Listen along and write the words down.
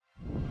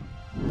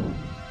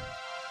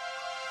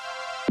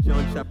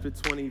chapter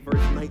 20,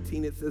 verse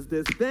 19, it says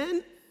this: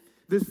 Then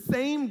the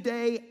same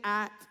day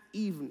at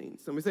evening,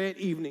 somebody say at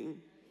evening,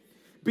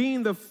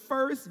 being the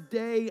first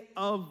day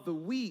of the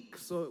week,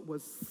 so it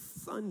was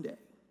Sunday,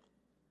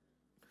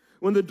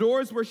 when the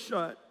doors were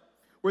shut,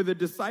 where the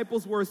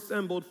disciples were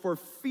assembled for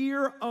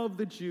fear of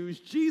the Jews,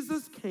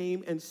 Jesus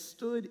came and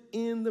stood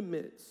in the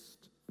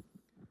midst.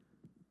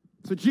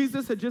 So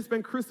Jesus had just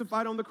been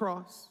crucified on the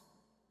cross.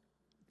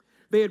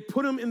 They had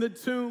put him in the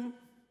tomb.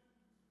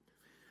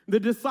 The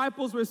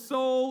disciples were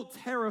so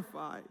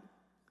terrified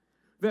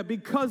that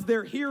because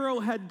their hero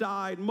had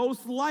died,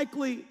 most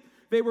likely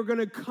they were going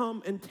to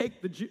come and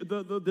take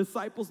the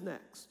disciples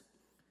next.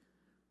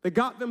 They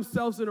got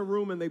themselves in a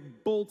room and they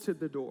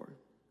bolted the door.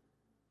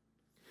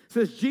 It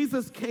says,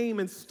 Jesus came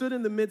and stood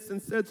in the midst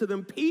and said to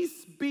them,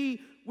 "Peace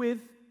be with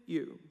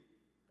you."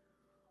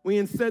 When he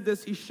had said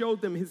this, he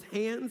showed them his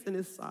hands and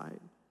his side.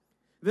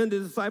 Then the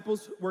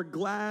disciples were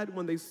glad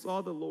when they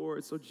saw the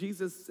Lord. So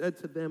Jesus said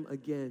to them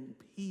again,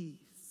 "Peace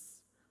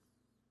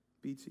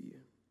be to you."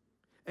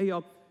 Hey,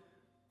 y'all,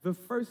 the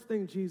first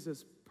thing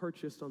Jesus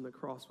purchased on the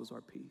cross was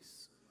our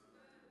peace.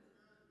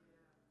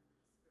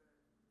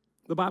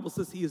 The Bible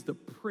says he is the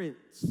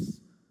Prince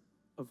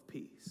of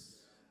Peace.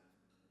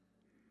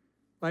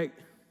 Like,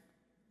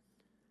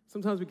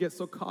 sometimes we get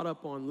so caught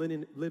up on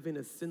living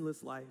a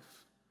sinless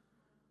life.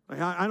 Like,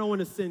 I don't want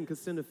to sin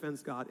because sin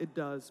offends God. It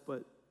does,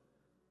 but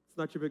it's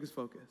not your biggest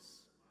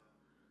focus.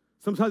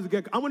 Sometimes we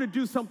get, I want to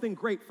do something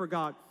great for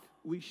God.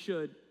 We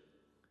should,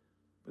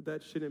 but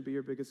that shouldn't be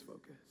your biggest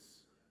focus.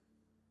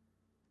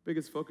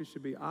 Biggest focus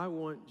should be, I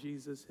want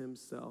Jesus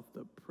himself,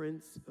 the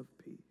Prince of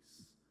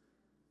Peace,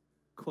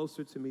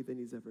 closer to me than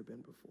he's ever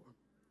been before.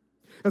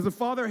 As the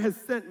Father has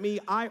sent me,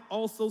 I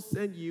also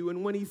send you.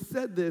 And when he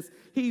said this,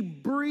 he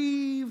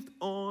breathed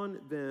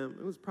on them.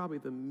 It was probably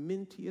the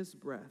mintiest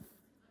breath.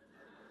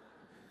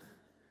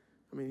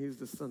 I mean, he's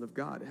the Son of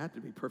God. It had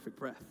to be perfect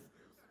breath.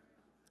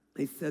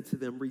 He said to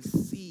them,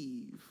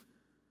 receive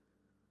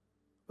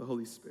the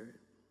Holy Spirit.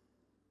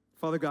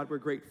 Father God, we're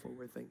grateful.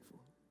 We're thankful.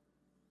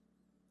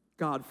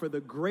 God, for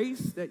the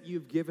grace that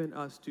you've given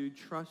us to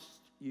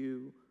trust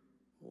you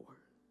more.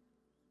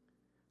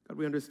 God,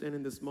 we understand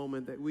in this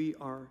moment that we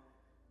are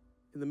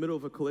in the middle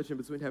of a collision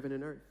between heaven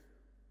and earth.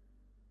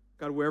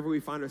 God, wherever we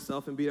find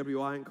ourselves in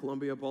BWI, in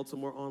Columbia,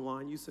 Baltimore,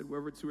 online, you said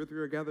wherever 2 or 3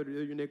 are gathered,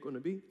 there your name going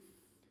to be.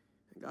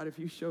 And God, if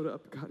you showed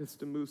up, God, it's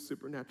to move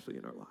supernaturally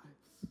in our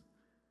lives.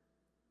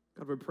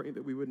 God, we're praying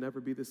that we would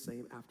never be the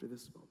same after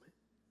this moment.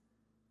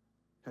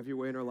 Have your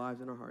way in our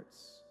lives and our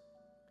hearts.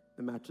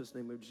 In the matchless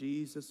name of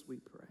Jesus, we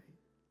pray.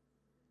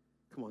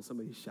 Come on,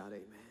 somebody shout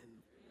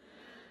amen.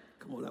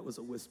 Come on, that was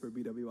a whisper,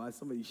 BWI.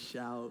 Somebody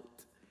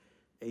shout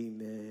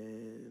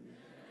amen.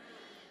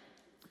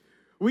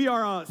 We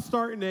are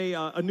starting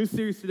a new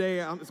series today.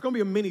 It's going to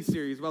be a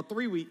mini-series, about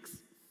 3 weeks,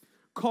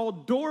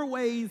 called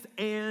Doorways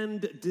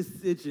and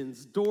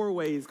Decisions.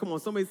 Doorways. Come on,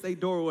 somebody say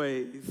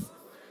doorways.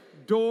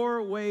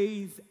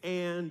 Doorways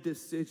and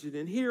decision.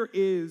 And here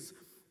is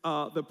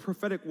the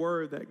prophetic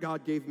word that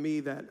God gave me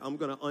that I'm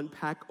going to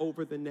unpack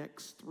over the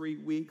next 3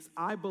 weeks.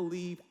 I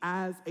believe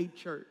as a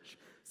church.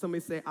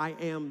 Somebody say, I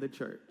am the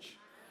church.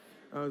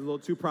 It was a little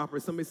too proper.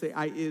 Somebody say,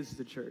 I is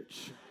the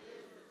church.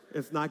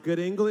 It's not good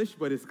English,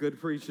 but it's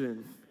good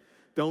preaching.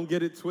 Don't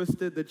get it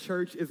twisted. The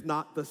church is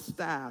not the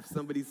staff.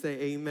 Somebody say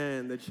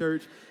amen. The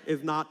church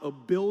is not a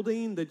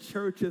building. The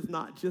church is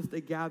not just a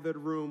gathered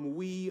room.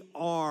 We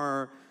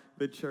are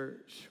the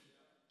church.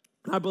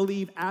 I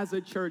believe as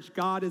a church,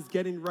 God is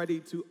getting ready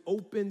to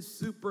open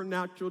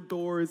supernatural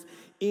doors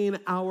in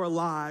our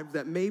lives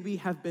that maybe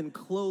have been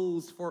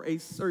closed for a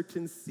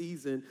certain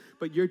season,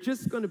 but you're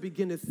just going to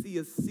begin to see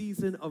a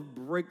season of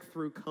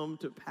breakthrough come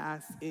to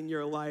pass in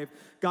your life.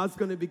 God's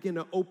going to begin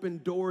to open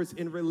doors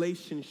in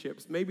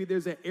relationships. Maybe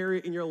there's an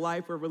area in your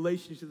life where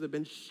relationships have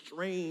been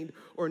strained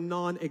or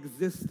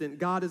non-existent.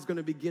 God is going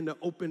to begin to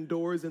open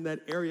doors in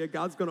that area.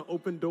 God's going to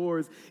open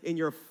doors in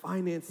your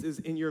finances,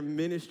 in your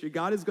ministry.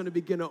 God is going to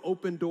begin to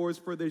open doors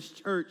for this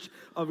church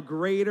of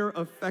greater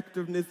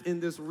effectiveness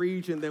in this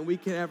region than we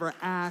can ever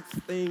ask,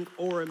 think,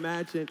 or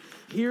imagine.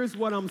 Here's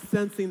what I'm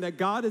sensing, that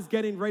God is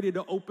getting ready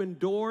to open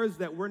doors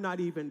that we're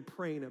not even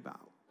praying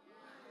about.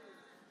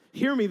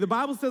 Hear me. The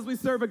Bible says we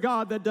serve a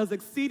God that does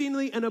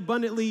exceedingly and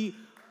abundantly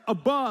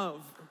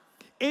above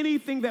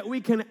anything that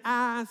we can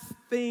ask,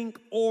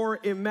 think, or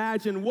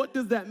imagine. What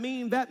does that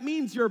mean? That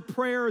means your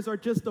prayers are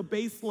just a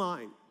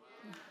baseline.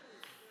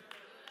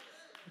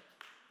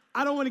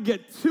 I don't want to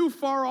get too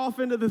far off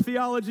into the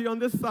theology on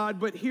this side,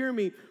 but hear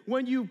me.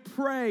 When you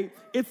pray,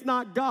 it's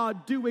not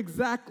God, do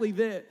exactly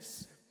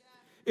this.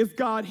 It's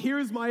God,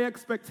 here's my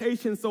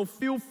expectation, so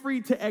feel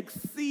free to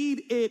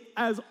exceed it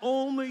as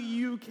only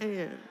you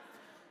can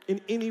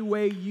in any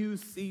way you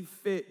see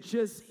fit.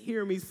 Just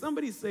hear me.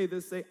 Somebody say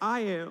this, say,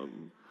 I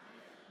am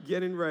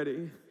getting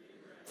ready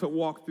to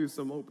walk through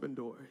some open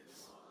doors.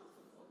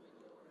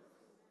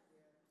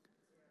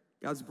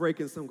 God's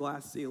breaking some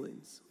glass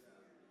ceilings.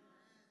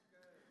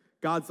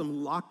 God's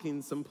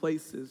unlocking some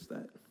places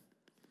that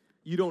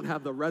you don't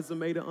have the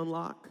resume to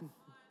unlock.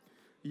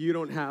 You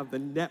don't have the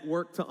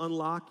network to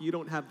unlock. You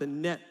don't have the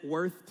net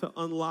worth to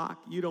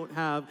unlock. You don't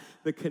have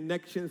the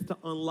connections to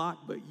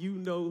unlock, but you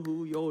know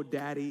who your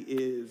daddy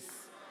is.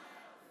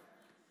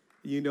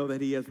 You know that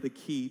he has the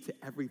key to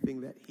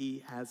everything that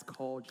he has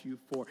called you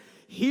for.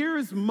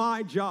 Here's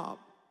my job.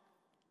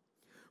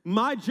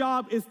 My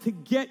job is to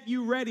get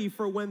you ready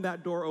for when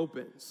that door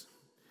opens.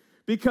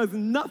 Because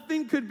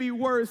nothing could be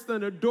worse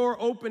than a door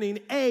opening,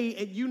 A,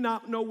 and you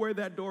not know where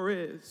that door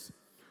is.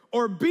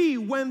 Or B,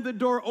 when the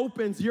door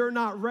opens, you're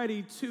not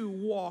ready to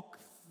walk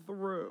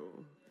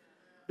through.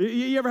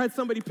 You ever had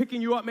somebody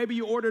picking you up? Maybe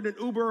you ordered an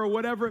Uber or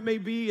whatever it may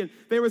be, and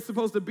they were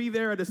supposed to be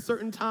there at a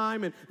certain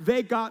time, and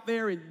they got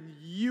there, and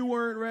you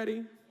weren't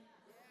ready.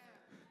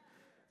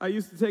 I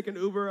used to take an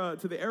Uber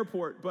to the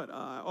airport, but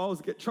I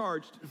always get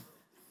charged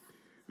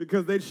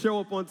because they'd show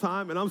up on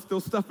time, and I'm still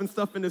stuffing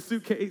stuff in the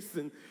suitcase,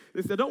 and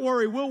they said, "Don't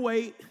worry, we'll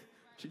wait."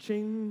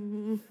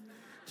 Cha-ching,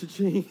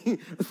 cha-ching.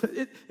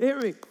 Hear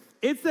me.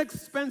 It's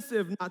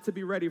expensive not to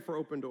be ready for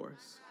open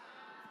doors.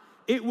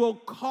 It will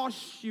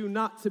cost you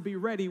not to be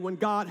ready when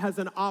God has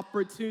an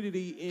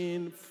opportunity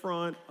in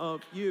front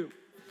of you.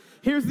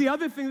 Here's the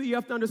other thing that you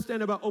have to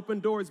understand about open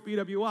doors,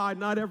 BWI.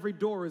 Not every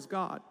door is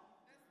God.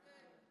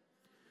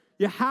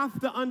 You have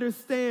to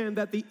understand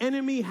that the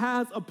enemy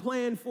has a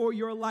plan for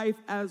your life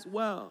as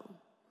well.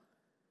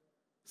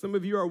 Some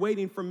of you are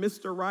waiting for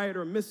Mr. Right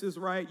or Mrs.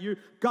 Right.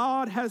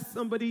 God has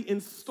somebody in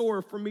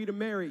store for me to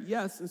marry.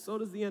 Yes, and so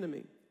does the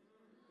enemy.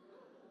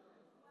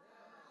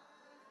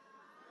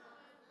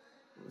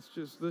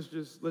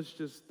 Let's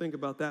just think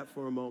about that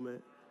for a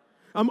moment.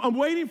 I'm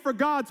waiting for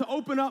God to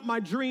open up my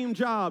dream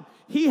job.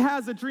 He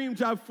has a dream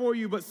job for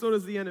you, but so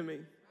does the enemy.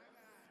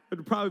 It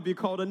would probably be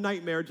called a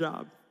nightmare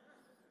job.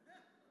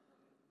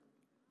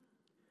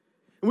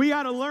 We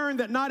got to learn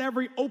that not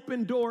every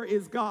open door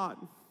is God.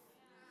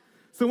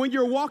 So when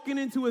you're walking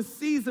into a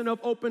season of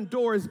open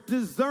doors,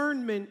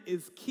 discernment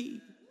is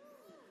key.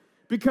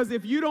 Because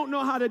if you don't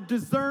know how to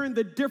discern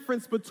the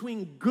difference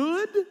between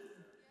good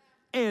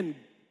and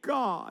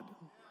God,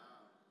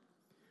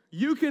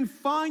 you can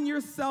find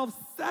yourself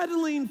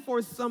settling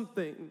for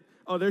something.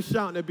 Oh, they're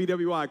shouting at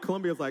BWI.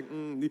 Columbia's like,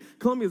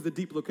 Columbia's the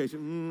deep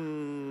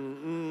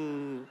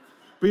location.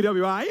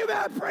 BWI, you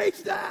better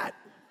preach that.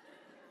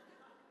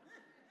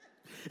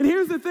 And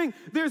here's the thing.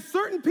 There's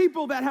certain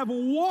people that have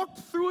walked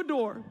through a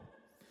door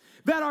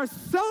that are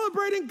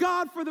celebrating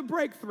God for the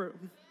breakthrough.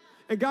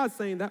 And God's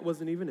saying that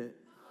wasn't even it.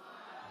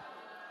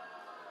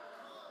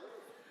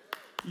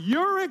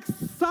 You're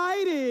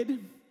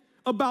excited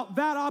about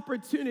that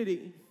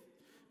opportunity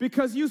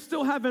because you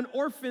still have an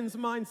orphan's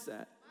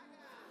mindset.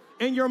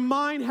 And your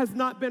mind has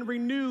not been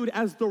renewed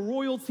as the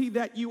royalty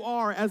that you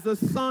are, as the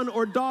son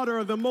or daughter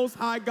of the Most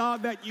High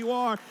God that you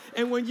are.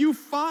 And when you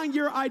find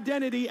your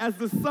identity as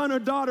the son or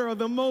daughter of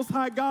the Most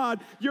High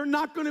God, you're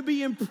not going to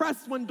be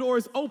impressed when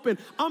doors open.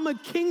 I'm a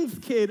king's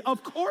kid.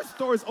 Of course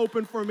doors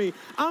open for me.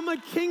 I'm a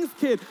king's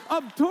kid.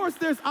 Of course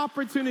there's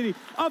opportunity.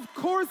 Of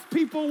course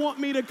people want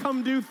me to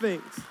come do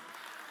things.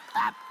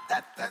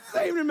 That's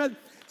even,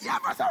 yeah,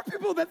 but there are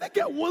people that they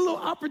get one little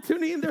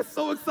opportunity and they're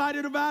so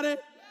excited about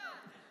it.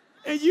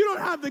 And you don't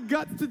have the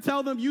guts to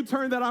tell them you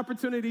turned that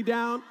opportunity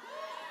down.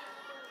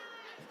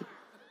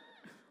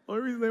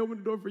 Only reason they opened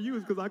the door for you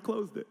is because I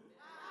closed it.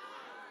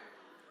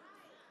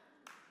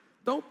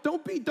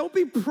 Don't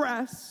be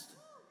pressed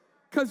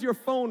because your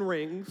phone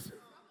rings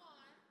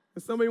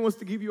and somebody wants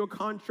to give you a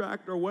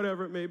contract or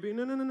whatever it may be.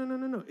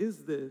 No.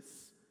 Is this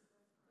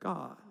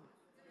God?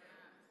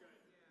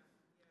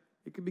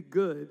 It could be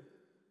good,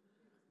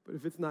 but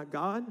if it's not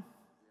God,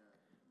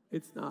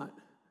 it's not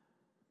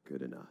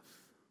good enough.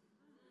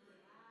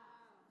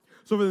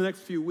 So over the next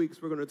few weeks,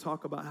 we're going to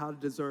talk about how to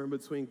discern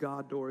between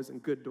God doors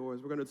and good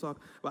doors. We're going to talk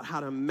about how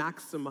to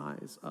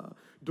maximize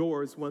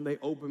doors when they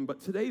open.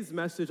 But today's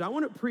message, I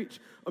want to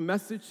preach a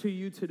message to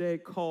you today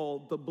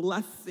called The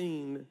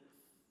Blessing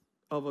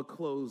of a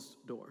Closed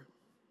Door.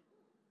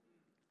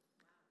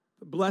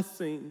 The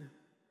blessing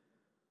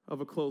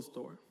of a closed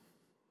door.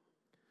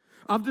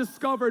 I've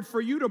discovered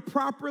for you to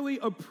properly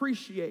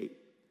appreciate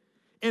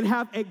and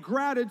have a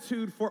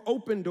gratitude for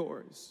open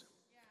doors,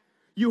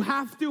 you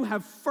have to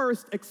have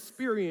first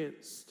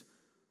experienced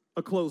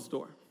a closed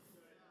door.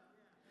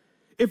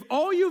 If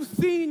all you've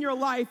seen in your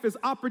life is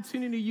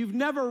opportunity, you've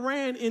never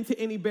ran into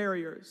any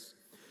barriers.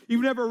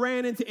 You've never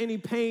ran into any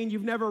pain.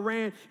 You've never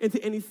ran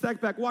into any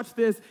setback. Watch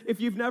this. If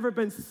you've never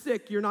been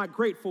sick, you're not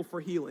grateful for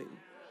healing.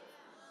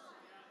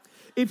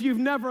 If you've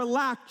never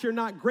lacked, you're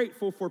not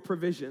grateful for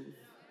provision.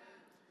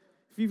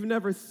 If you've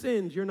never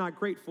sinned, you're not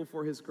grateful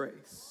for his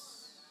grace.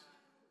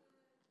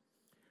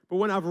 But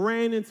when I've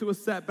ran into a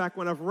setback,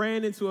 when I've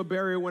ran into a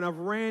barrier, when I've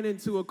ran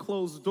into a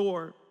closed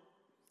door,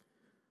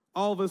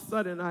 all of a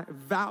sudden I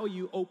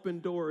value open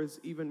doors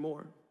even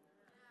more.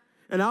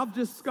 And I've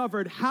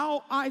discovered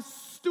how I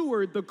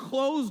steward the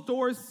closed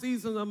door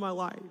season of my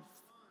life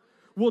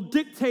will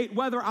dictate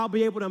whether I'll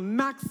be able to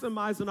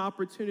maximize an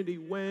opportunity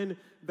when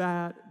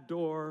that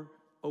door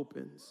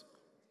opens.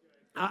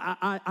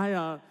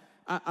 I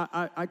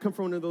come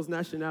from one of those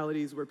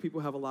nationalities where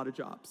people have a lot of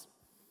jobs.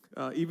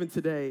 Even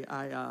today,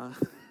 I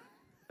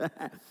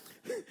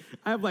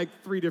have like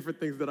 3 different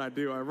things that I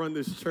do. I run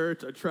this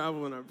church, I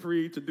travel and I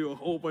preach, I do a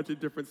whole bunch of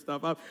different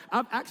stuff.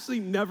 I've actually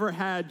never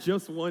had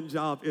just one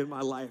job in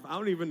my life. I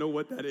don't even know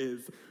what that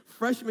is.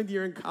 Freshman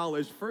year in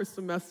college, first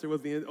semester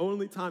was the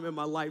only time in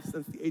my life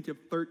since the age of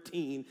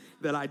 13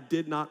 that I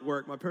did not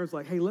work. My parents were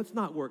like, hey, let's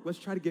not work. Let's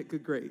try to get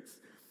good grades.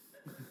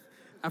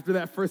 After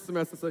that first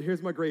semester, so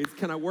here's my grades.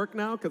 Can I work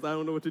now? Because I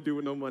don't know what to do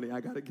with no money.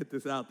 I got to get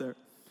this out there.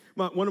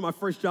 One of my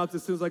first jobs,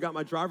 as soon as I got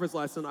my driver's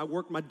license,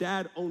 my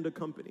dad owned a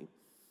company.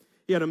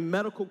 He had a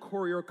medical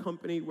courier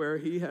company where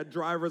he had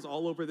drivers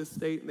all over the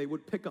state, and they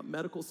would pick up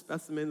medical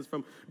specimens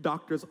from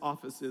doctors'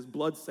 offices,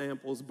 blood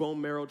samples, bone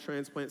marrow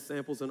transplant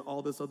samples, and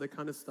all this other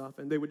kind of stuff,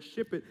 and they would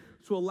ship it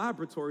to a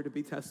laboratory to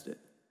be tested.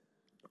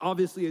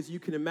 Obviously, as you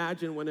can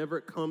imagine, whenever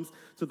it comes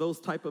to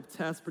those type of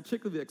tests,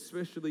 particularly,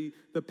 especially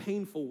the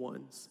painful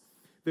ones,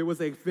 there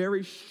was a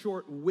very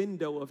short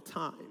window of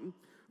time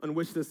on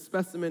which the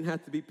specimen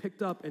had to be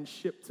picked up and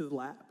shipped to the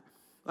lab.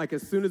 Like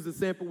as soon as the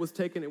sample was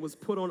taken, it was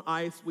put on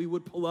ice, we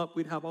would pull up,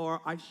 we'd have all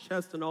our ice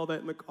chest and all that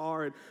in the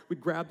car, and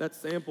we'd grab that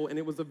sample, and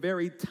it was a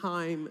very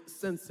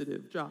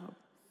time-sensitive job.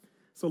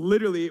 So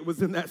literally, it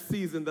was in that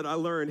season that I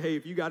learned, hey,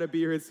 if you gotta be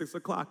here at 6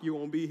 o'clock, you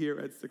won't be here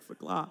at 6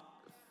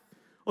 o'clock.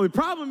 Only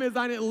problem is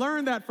I didn't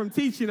learn that from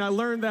teaching, I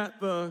learned that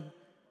the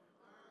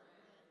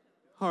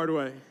hard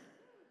way.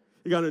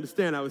 You got to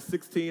understand, I was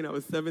 16, I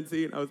was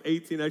 17, I was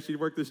 18. I actually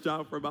worked this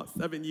job for about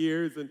 7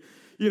 years. And,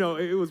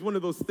 it was one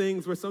of those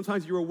things where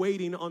sometimes you were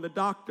waiting on the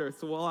doctor.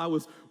 So while I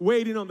was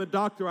waiting on the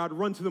doctor, I'd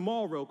run to the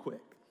mall real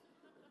quick.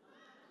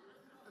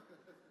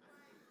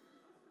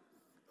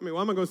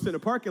 Why am I going to sit in a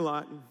parking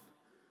lot and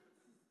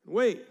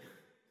wait?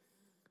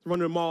 Run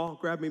to the mall,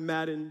 grab me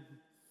Madden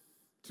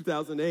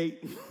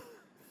 2008,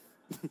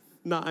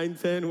 9,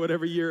 10,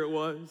 whatever year it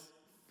was.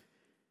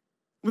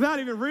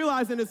 Without even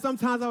realizing it,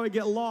 sometimes I would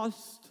get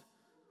lost.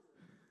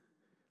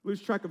 Lose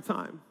track of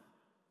time.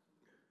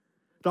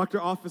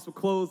 Doctor office would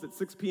close at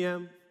 6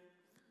 p.m.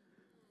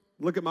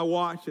 Look at my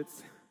watch,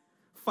 it's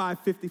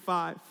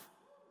 5:55.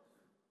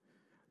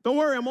 Don't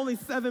worry, I'm only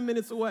 7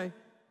 minutes away.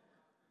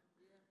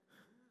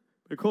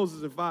 It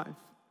closes at 5.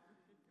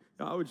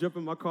 I would jump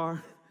in my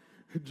car.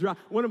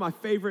 One of my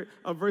favorite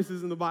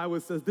verses in the Bible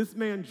says, this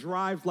man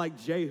drives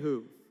like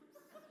Jehu.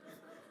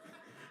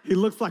 He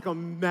looks like a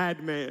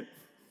madman.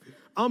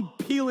 I'm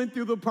peeling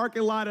through the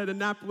parking lot at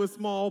Annapolis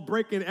Mall,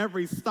 breaking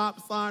every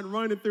stop sign,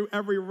 running through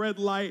every red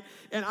light,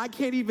 and I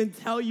can't even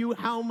tell you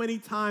how many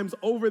times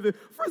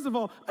First of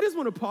all, I just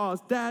want to pause.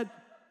 Dad,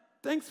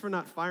 thanks for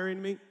not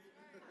firing me.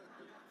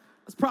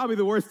 That's probably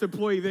the worst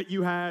employee that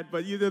you had,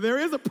 but there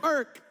is a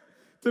perk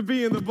to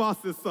being the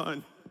boss's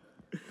son.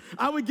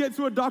 I would get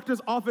to a doctor's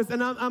office,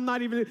 and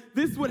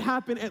this would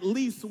happen at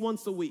least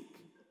once a week,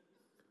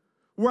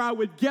 where I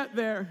would get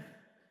there,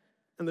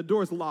 and the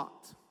door's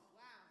locked.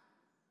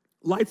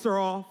 Lights are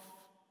off.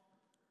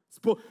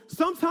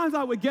 Sometimes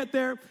I would get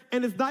there,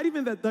 and it's not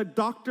even that the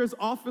doctor's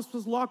office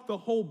was locked, the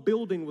whole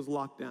building was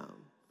locked down.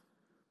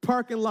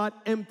 Parking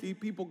lot empty,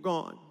 people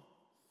gone.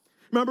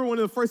 Remember one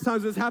of the first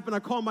times this happened, I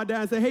called my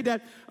dad and said, hey,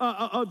 Dad,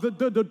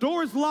 the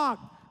door's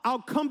locked. I'll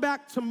come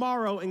back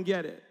tomorrow and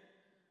get it.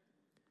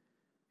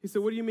 He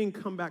said, what do you mean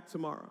come back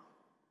tomorrow?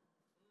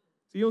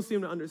 So you don't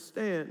seem to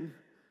understand.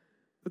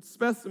 But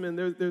specimen,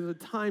 there's a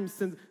time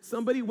since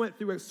somebody went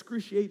through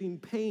excruciating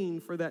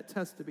pain for that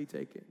test to be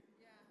taken.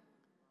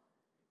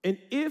 Yeah. And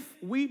if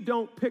we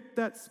don't pick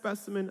that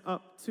specimen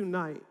up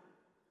tonight,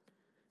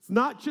 it's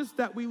not just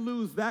that we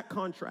lose that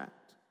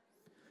contract,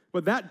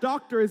 but that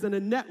doctor is in a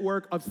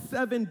network of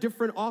 7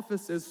 different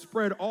offices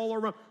spread all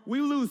around. We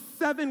lose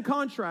 7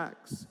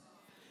 contracts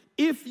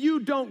if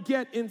you don't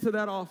get into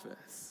that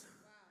office.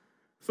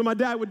 So my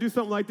dad would do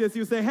something like this. He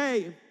would say,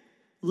 hey,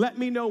 let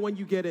me know when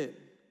you get in.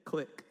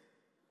 Click.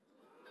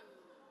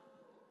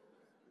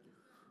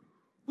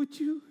 What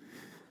you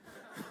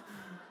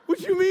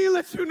mean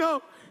let you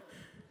know?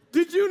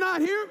 Did you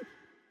not hear me?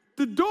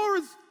 The door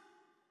is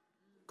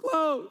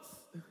closed.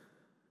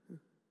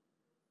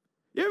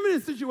 You ever been in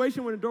a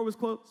situation when the door was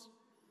closed?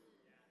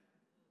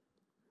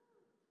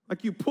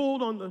 Like you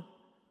pulled on the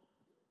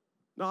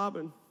knob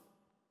and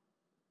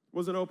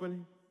wasn't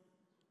opening?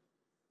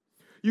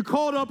 You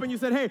called up and you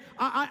said, hey,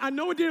 I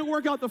know it didn't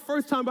work out the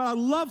first time, but I'd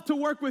love to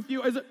work with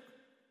you. Is it?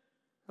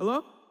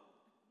 Hello?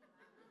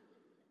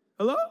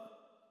 Hello?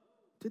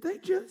 Did they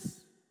just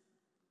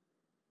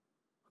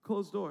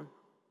close door?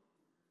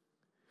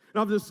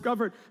 And I've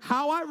discovered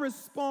how I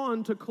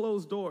respond to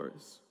closed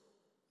doors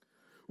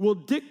will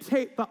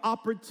dictate the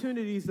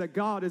opportunities that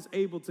God is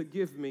able to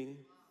give me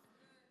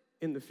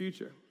in the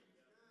future.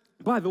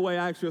 By the way,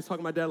 I actually was talking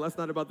to my dad last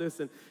night about this,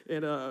 and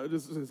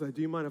this was like,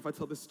 do you mind if I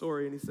tell this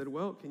story? And he said,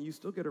 well, can you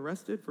still get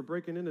arrested for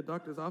breaking into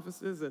doctors'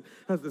 offices and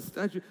has the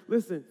statute?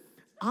 Listen,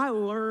 I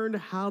learned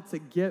how to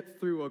get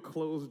through a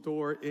closed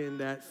door in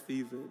that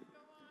season.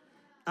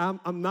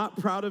 I'm not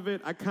proud of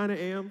it. I kind of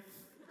am.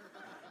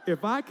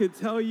 If I could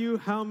tell you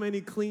how many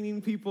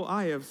cleaning people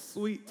I have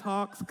sweet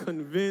talks,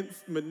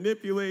 convinced,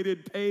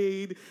 manipulated,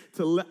 paid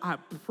I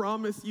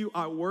promise you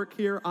I work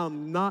here.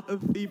 I'm not a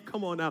thief.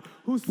 Come on now.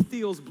 Who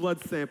steals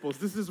blood samples?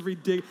 This is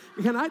ridiculous.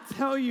 Can I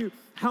tell you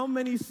how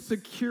many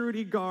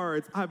security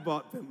guards I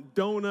bought them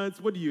donuts?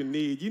 What do you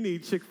need? You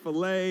need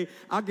Chick-fil-A.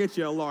 I'll get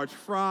you a large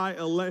fry.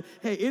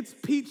 Hey, it's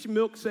peach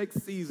milkshake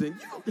season.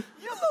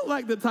 You look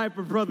like the type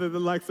of brother that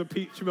likes a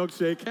peach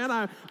milkshake.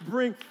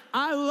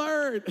 I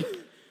learned.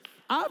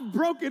 I've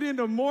broken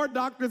into more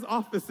doctors'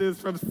 offices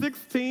from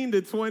 16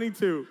 to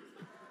 22.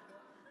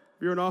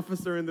 If you're an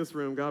officer in this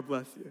room, God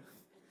bless you.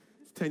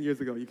 It's 10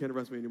 years ago. You can't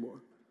arrest me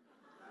anymore.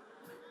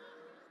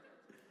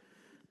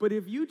 But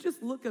if you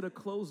just look at a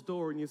closed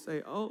door and you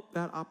say, oh,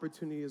 that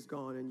opportunity is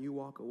gone, and you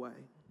walk away,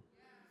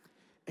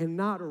 and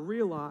not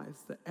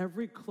realize that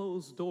every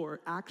closed door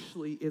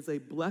actually is a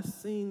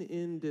blessing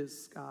in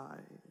disguise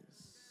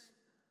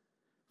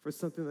for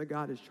something that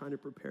God is trying to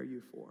prepare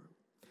you for.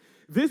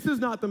 This is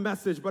not the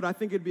message, but I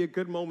think it'd be a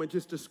good moment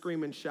just to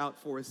scream and shout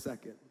for a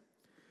second.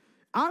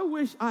 I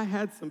wish I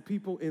had some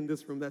people in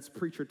this room, that's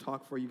preacher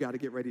talk for you, got to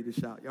get ready to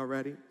shout. Y'all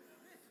ready?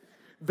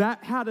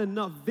 That had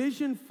enough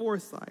vision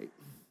foresight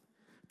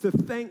to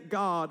thank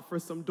God for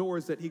some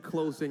doors that he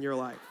closed in your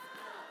life.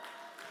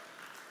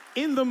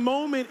 In the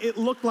moment, it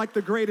looked like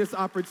the greatest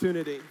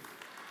opportunity.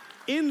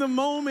 In the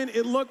moment,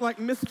 it looked like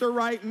Mr.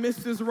 Right,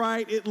 Mrs.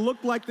 Right. It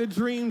looked like the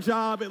dream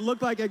job. It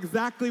looked like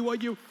exactly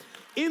what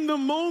in the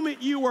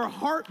moment, you were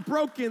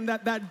heartbroken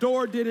that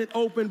door didn't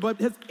open, but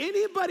has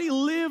anybody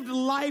lived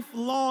life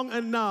long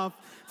enough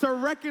to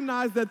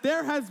recognize that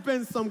there has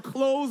been some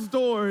closed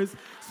doors,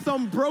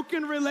 some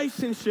broken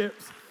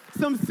relationships,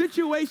 some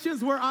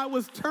situations where I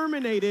was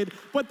terminated,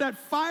 but that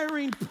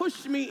firing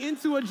pushed me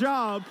into a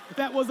job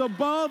that was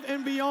above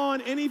and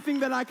beyond anything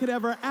that I could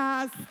ever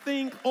ask,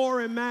 think,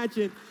 or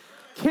imagine?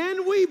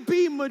 Can we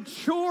be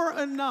mature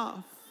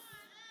enough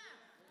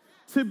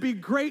to be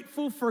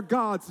grateful for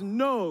God's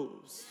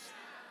no's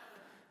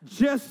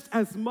just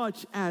as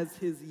much as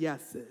his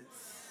yeses?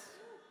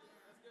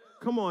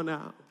 Come on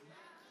now.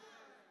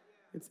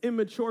 It's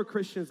immature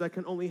Christians that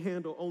can only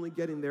handle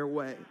getting their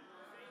way.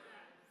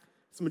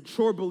 It's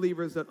mature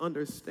believers that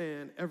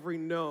understand every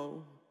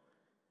no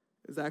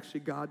is actually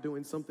God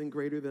doing something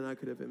greater than I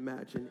could have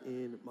imagined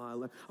in my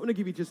life. I'm going to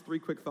give you just three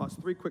quick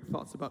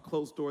thoughts about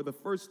closed door. The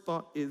first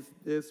thought is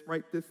this,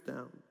 write this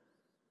down.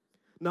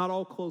 Not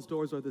all closed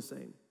doors are the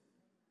same.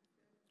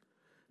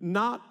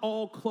 Not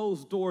all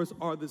closed doors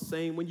are the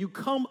same. When you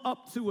come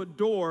up to a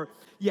door,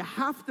 you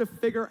have to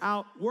figure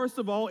out, worst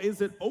of all,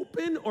 is it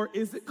open or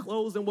is it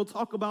closed? And we'll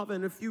talk about that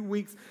in a few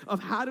weeks of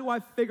how do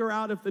I figure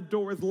out if the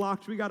door is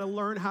locked. We got to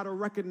learn how to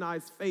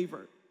recognize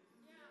favor.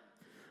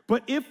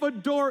 But if a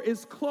door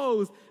is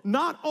closed,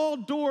 not all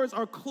doors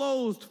are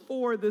closed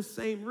for the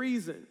same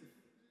reason.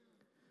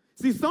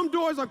 See, some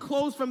doors are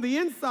closed from the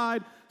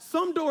inside,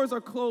 some doors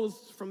are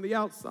closed from the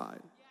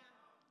outside.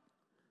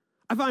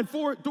 I find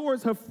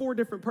doors have four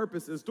different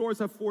purposes. Doors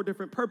have four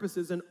different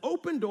purposes. An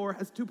open door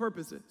has two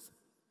purposes.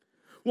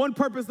 One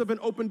purpose of an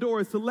open door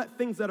is to let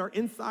things that are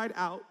inside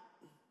out.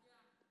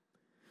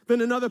 Then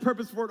another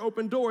purpose for an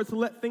open door is to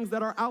let things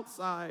that are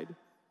outside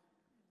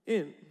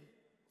in.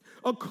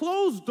 A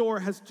closed door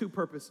has two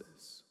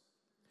purposes.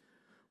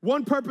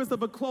 One purpose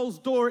of a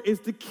closed door is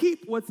to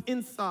keep what's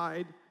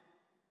inside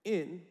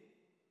in.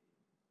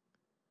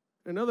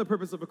 Another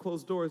purpose of a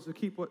closed door is to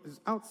keep what is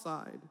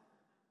outside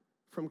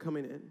from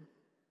coming in.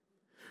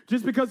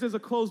 Just because there's a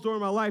closed door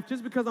in my life,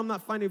 just because I'm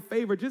not finding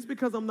favor, just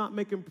because I'm not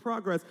making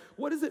progress,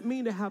 what does it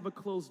mean to have a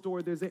closed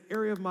door? There's an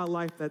area of my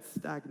life that's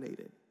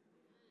stagnated.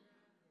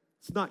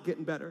 It's not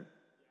getting better.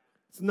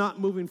 It's not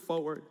moving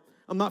forward.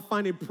 I'm not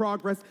finding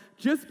progress.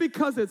 Just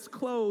because it's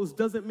closed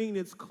doesn't mean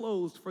it's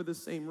closed for the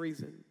same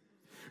reason.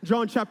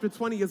 John chapter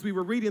 20, as we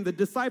were reading, the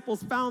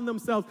disciples found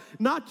themselves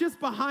not just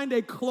behind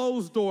a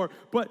closed door,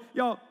 but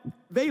y'all,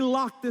 they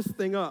locked this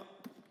thing up.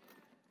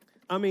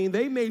 I mean,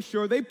 they made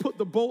sure they put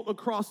the bolt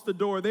across the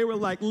door. They were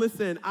like,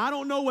 listen, I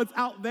don't know what's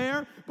out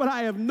there, but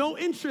I have no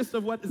interest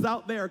of what is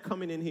out there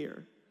coming in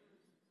here.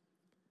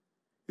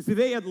 You see,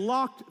 they had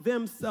locked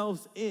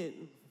themselves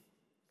in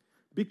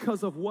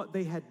because of what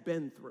they had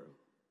been through.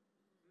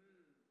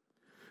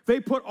 They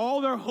put all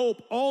their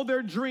hope, all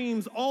their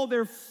dreams, all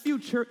their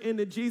future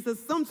into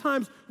Jesus.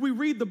 Sometimes we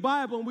read the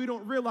Bible and we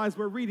don't realize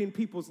we're reading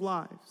people's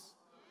lives.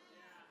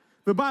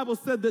 The Bible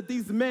said that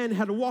these men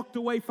had walked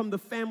away from the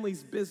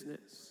family's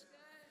business.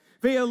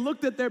 They had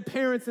looked at their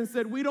parents and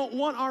said, we don't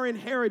want our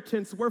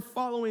inheritance. We're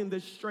following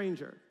this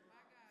stranger.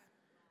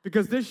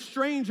 Because this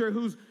stranger,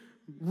 who's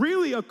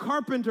really a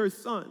carpenter's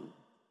son,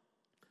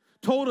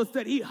 told us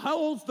that he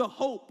holds the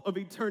hope of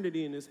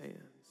eternity in his hands.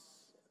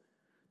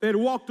 They had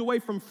walked away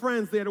from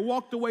friends. They had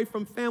walked away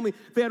from family.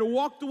 They had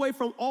walked away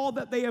from all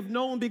that they have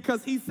known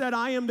because he said,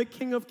 I am the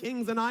King of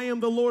Kings and I am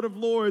the Lord of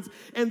Lords.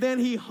 And then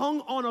he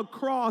hung on a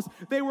cross.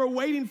 They were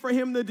waiting for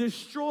him to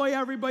destroy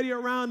everybody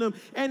around him.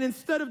 And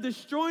instead of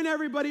destroying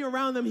everybody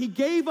around them, he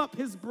gave up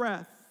his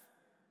breath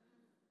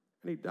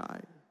and he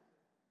died.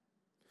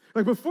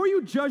 Like, before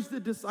you judge the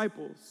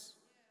disciples,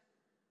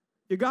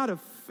 You got to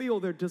feel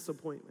their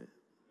disappointment.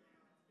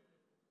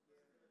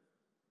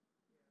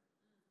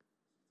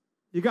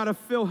 You got to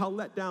feel how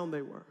let down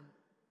they were,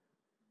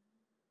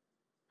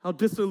 how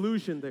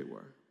disillusioned they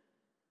were,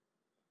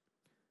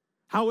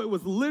 how it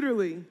was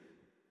literally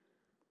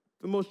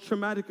the most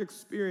traumatic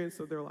experience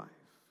of their life.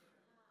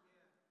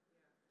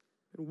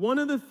 And one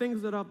of the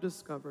things that I've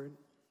discovered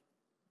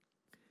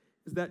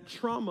is that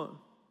trauma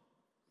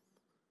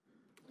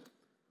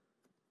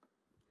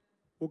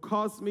will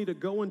cause me to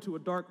go into a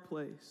dark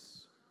place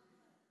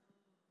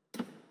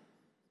and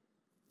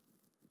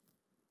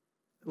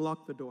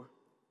lock the door.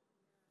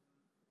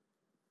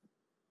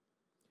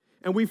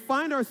 And we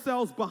find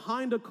ourselves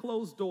behind a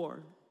closed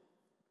door,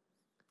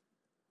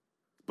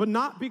 but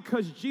not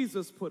because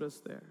Jesus put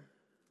us there,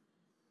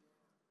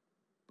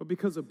 but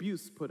because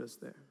abuse put us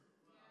there.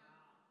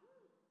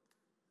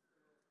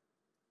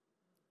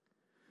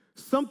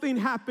 Something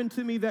happened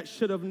to me that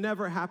should have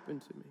never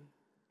happened to me.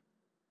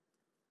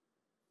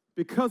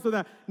 Because of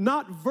that,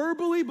 not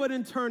verbally, but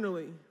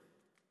internally,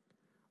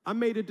 I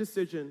made a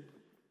decision.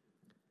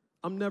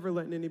 I'm never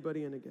letting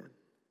anybody in again.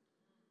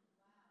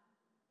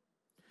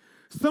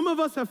 Some of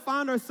us have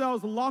found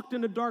ourselves locked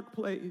in a dark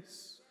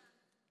place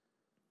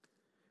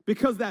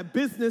because that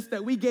business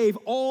that we gave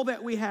all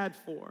that we had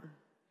for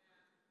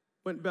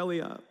went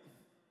belly up.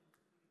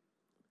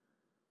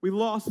 We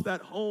lost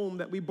that home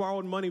that we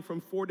borrowed money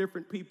from 4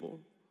 different people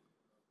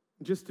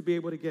just to be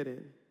able to get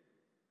in.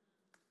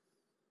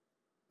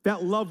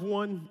 That loved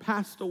one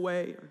passed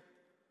away or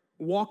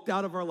walked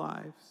out of our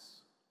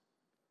lives.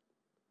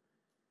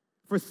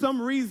 For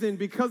some reason,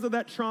 because of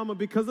that trauma,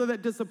 because of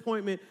that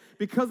disappointment,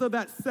 because of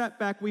that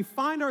setback, we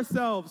find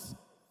ourselves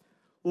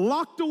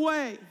locked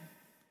away,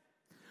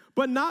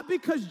 but not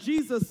because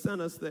Jesus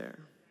sent us there,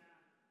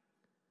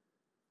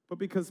 but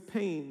because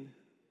pain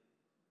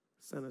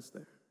sent us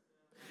there.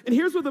 And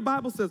here's what the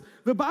Bible says.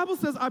 The Bible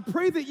says, I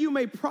pray that you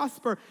may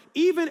prosper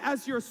even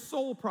as your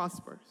soul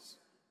prospers.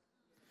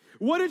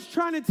 What it's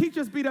trying to teach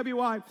us,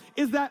 BWI,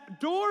 is that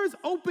doors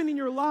open in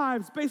your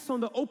lives based on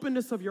the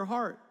openness of your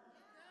heart.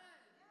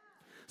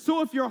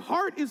 So if your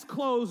heart is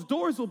closed,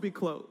 doors will be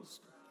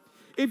closed.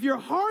 If your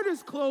heart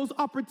is closed,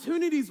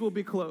 opportunities will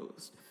be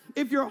closed.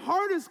 If your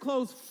heart is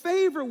closed,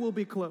 favor will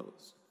be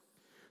closed.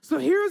 So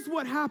here's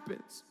what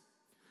happens.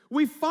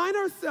 We find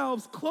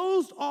ourselves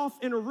closed off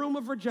in a room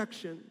of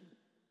rejection.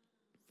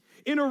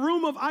 In a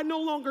room of, I no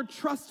longer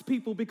trust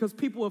people because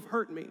people have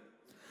hurt me.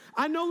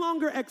 I no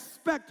longer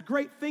expect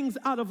great things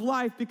out of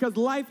life because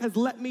life has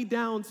let me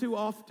down too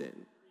often.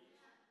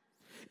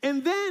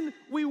 And then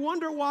we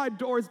wonder why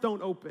doors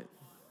don't open.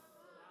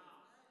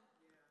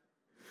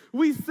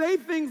 We say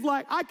things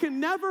like, I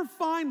can never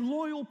find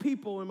loyal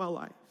people in my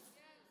life.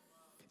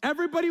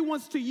 Everybody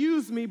wants to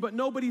use me, but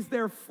nobody's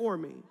there for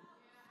me.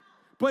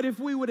 But if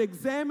we would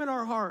examine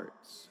our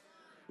hearts,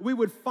 we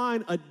would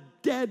find a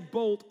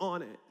deadbolt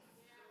on it.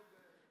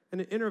 And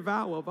an inner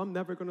vow of, I'm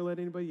never going to let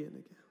anybody in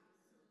again.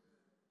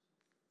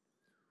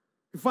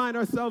 We find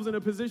ourselves in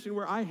a position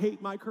where I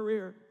hate my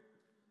career.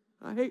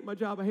 I hate my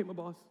job. I hate my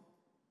boss.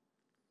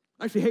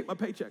 I actually hate my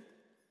paycheck.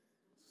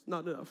 It's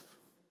not enough.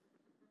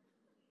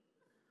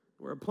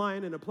 We're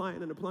applying and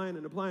applying and applying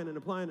and applying and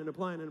applying and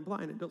applying and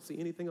applying and don't see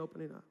anything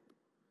opening up.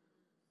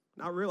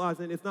 Not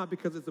realizing it's not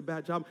because it's a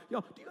bad job.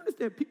 Y'all, do you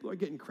understand people are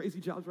getting crazy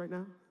jobs right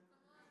now?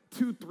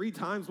 2-3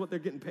 times what they're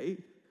getting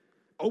paid.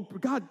 Oh,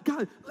 God,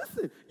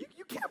 listen,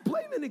 you can't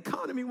blame an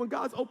economy when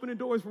God's opening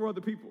doors for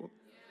other people.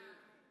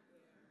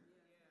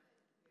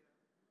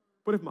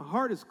 But if my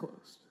heart is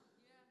closed,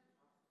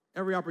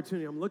 every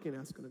opportunity I'm looking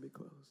at is going to be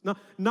closed. Now,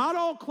 not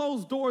all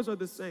closed doors are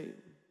the same.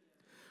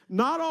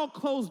 Not all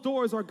closed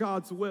doors are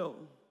God's will.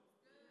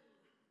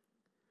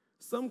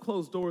 Some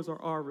closed doors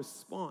are our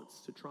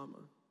response to trauma,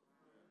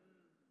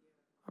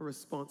 our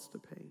response to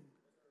pain.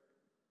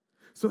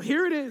 So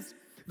here it is.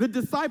 The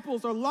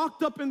disciples are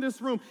locked up in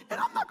this room. And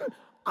I'm not going to,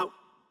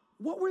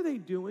 what were they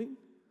doing?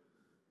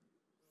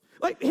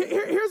 Like,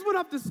 here's what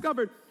I've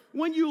discovered.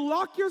 When you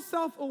lock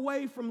yourself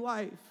away from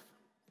life,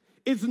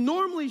 it's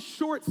normally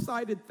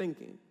short-sighted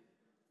thinking.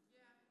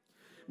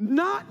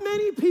 Not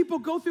many people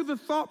go through the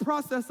thought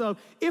process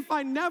of, if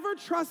I never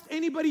trust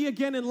anybody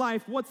again in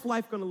life, what's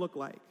life going to look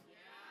like?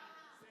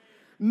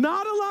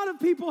 Not a lot of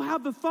people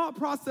have the thought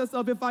process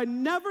of, if I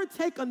never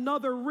take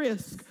another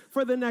risk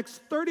for the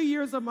next 30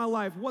 years of my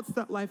life, what's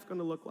that life going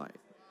to look like?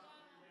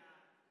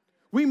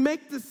 We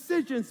make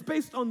decisions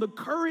based on the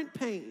current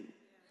pain.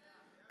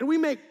 And we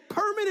make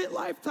permanent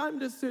lifetime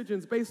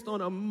decisions based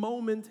on a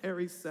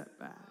momentary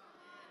setback.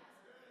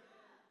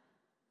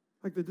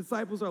 Like the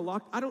disciples are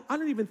locked. I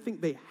don't even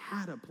think they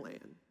had a plan.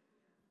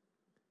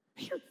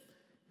 Here,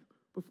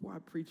 before I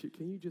preach it,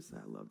 can you just say,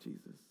 I love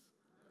Jesus?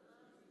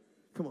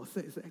 Come on,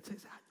 say,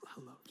 I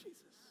love Jesus.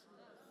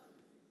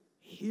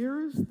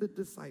 Here's the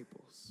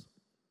disciples,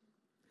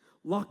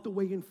 locked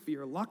away in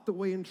fear, locked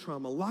away in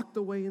trauma, locked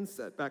away in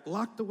setback,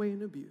 locked away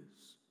in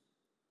abuse.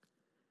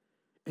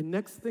 And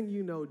next thing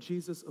you know,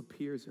 Jesus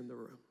appears in the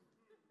room.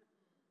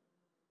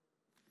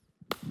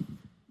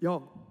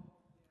 Y'all,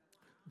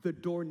 the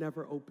door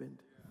never opened.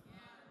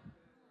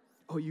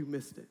 Oh, you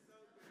missed it.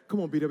 Come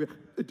on, BW.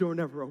 The door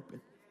never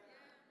opened.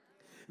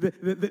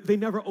 They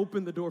never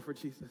opened the door for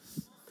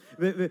Jesus.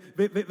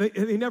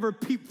 They never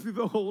peeped through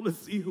the hole to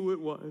see who it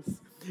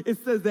was.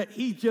 It says that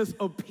he just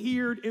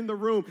appeared in the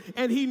room,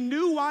 and he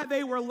knew why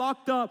they were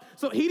locked up.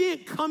 So he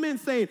didn't come in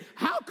saying,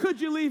 how could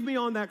you leave me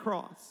on that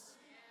cross?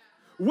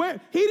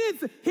 Where he didn't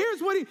say,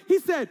 here's what he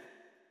said,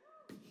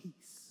 peace.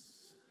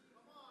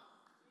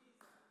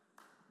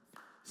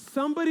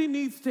 Somebody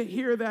needs to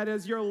hear that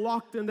as you're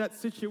locked in that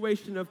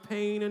situation of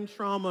pain and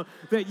trauma,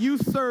 that you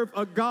serve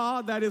a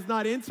God that is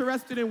not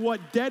interested in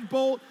what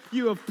deadbolt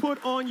you have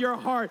put on your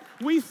heart.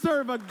 We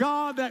serve a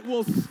God that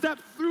will step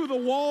through the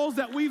walls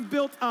that we've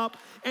built up,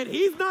 and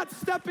he's not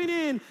stepping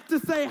in to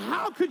say,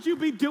 how could you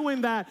be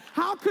doing that?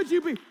 How could you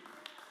be?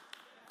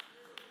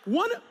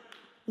 One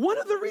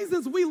of the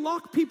reasons we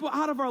lock people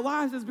out of our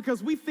lives is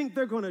because we think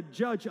they're going to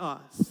judge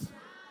us.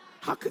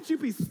 How could you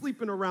be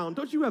sleeping around?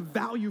 Don't you have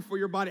value for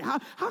your body?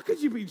 How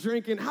could you be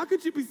drinking? How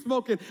could you be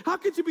smoking? How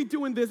could you be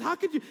doing this? How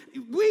could you?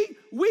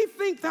 We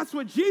think that's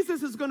what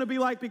Jesus is going to be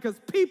like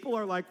because people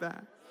are like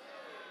that.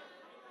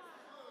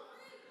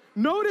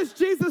 Notice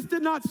Jesus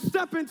did not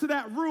step into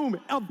that room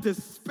of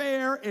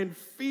despair and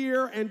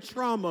fear and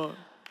trauma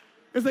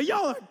and say,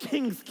 y'all are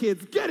king's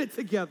kids, get it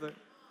together.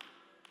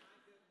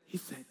 He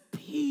said,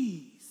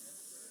 peace.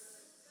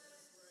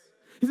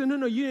 He said,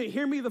 no, you didn't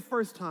hear me the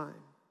first time.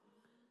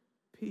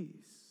 Peace.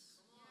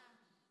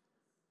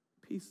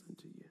 Peace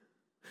unto you.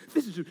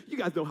 This is true. You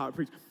guys know how I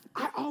preach.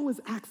 I always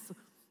ask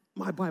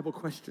my Bible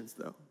questions,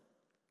 though.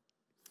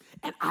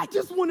 And I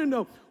just want to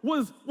know,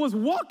 was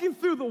walking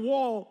through the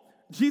wall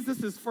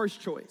Jesus' first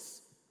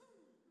choice?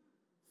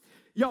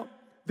 Y'all,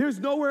 there's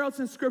nowhere else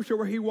in Scripture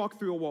where he walked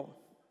through a wall.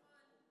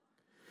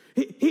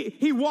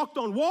 He walked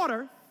on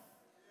water,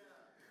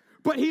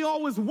 but he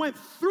always went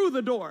through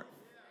the door.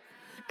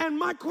 And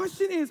my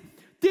question is,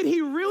 did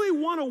he really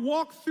want to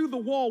walk through the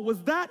wall?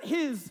 Was that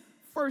his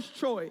first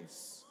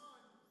choice?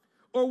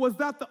 Or was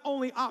that the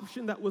only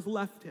option that was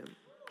left him?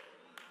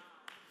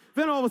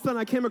 Then all of a sudden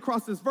I came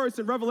across this verse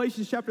in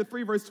Revelation chapter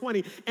 3, verse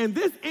 20. And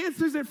this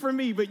answers it for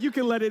me, but you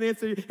can let it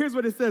answer you. Here's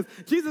what it says.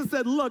 Jesus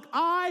said, look,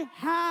 I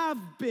have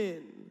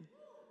been.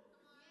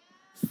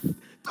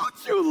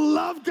 Don't you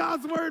love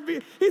God's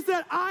word? He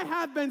said, I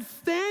have been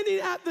standing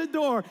at the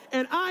door,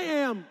 and I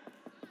am.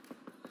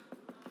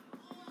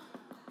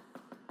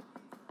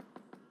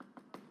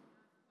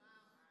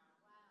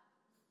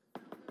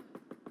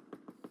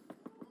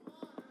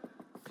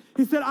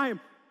 He said, I am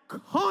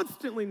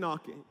constantly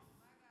knocking.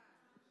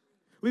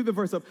 Leave the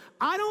verse up.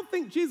 I don't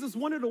think Jesus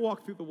wanted to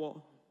walk through the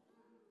wall.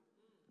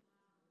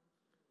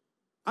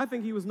 I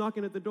think he was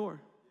knocking at the door.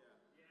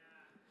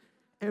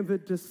 And the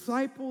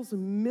disciples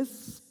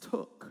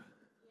mistook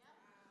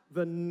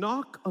the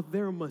knock of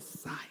their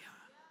Messiah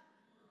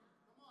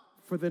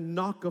for the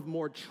knock of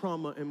more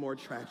trauma and more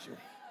tragedy.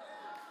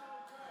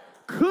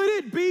 Could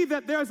it be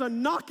that there's a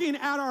knocking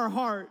at our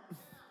heart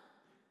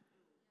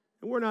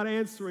and we're not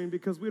answering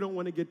because we don't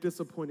want to get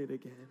disappointed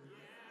again?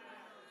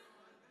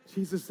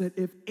 Jesus said,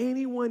 if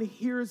anyone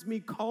hears me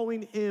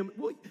calling him,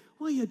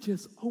 will you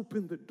just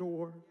open the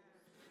door?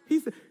 He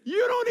said,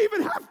 you don't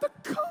even have to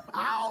come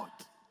out.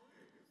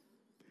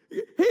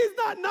 He's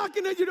not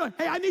knocking at your door.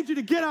 Hey, I need you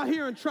to get out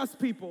here and trust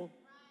people.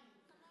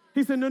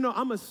 He said, no,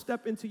 I'm going to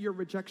step into your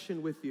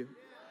rejection with you.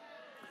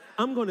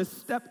 I'm going to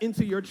step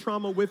into your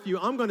trauma with you.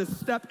 I'm going to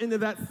step into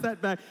that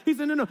setback. He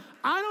said, no,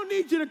 I don't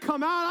need you to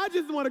come out. I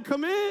just want to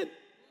come in.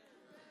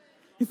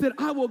 He said,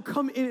 I will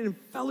come in and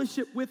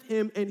fellowship with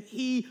him and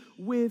he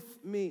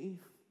with me.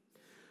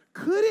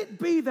 Could it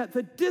be that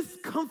the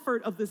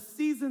discomfort of the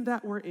season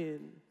that we're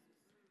in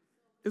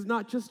is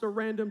not just a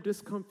random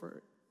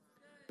discomfort,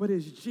 but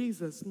is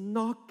Jesus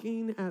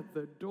knocking at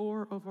the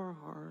door of our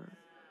heart,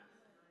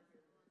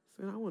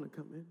 saying, I want to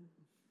come in.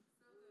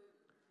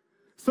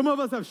 Some of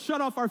us have shut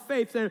off our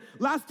faith, saying,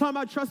 last time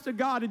I trusted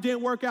God, it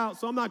didn't work out,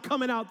 so I'm not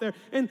coming out there.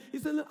 And he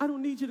said, I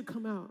don't need you to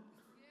come out.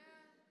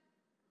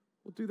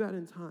 We'll do that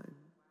in time.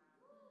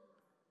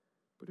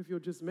 But if you'll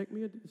just make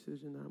me a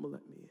decision, I'm going to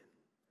let me in.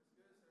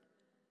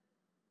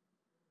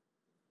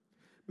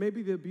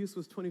 Maybe the abuse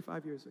was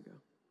 25 years ago.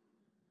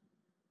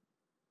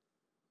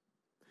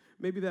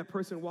 Maybe that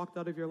person walked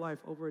out of your life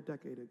over a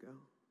decade ago.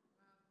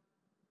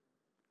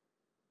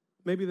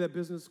 Maybe that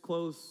business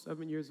closed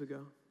 7 years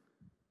ago.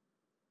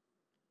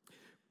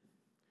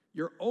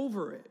 You're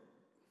over it,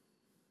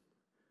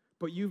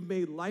 but you've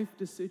made life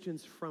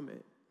decisions from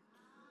it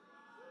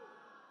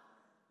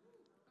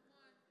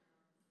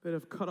that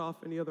have cut off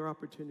any other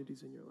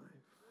opportunities in your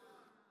life.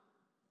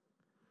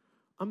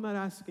 I'm not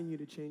asking you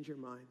to change your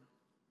mind.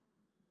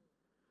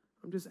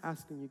 I'm just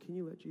asking you, can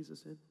you let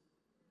Jesus in?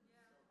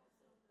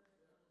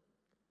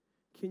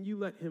 Can you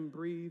let him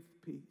breathe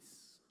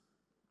peace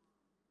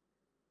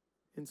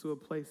into a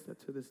place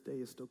that to this day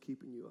is still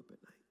keeping you up at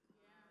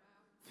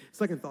night?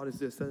 Second thought is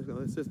this.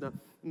 It's just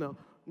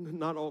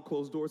not all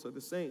closed doors are the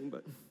same,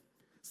 but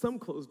some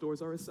closed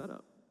doors are a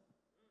setup.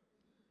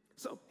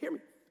 So hear me.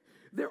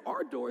 There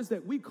are doors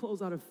that we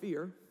close out of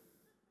fear,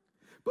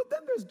 but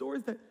then there's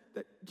doors that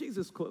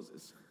Jesus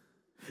closes.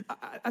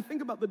 I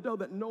think about the door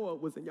that Noah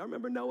was in. Y'all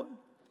remember Noah?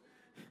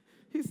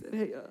 He said,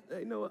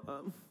 hey Noah,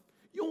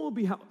 you won't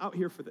be out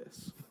here for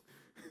this.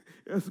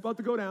 It's about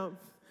to go down.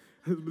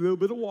 There's a little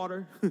bit of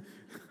water.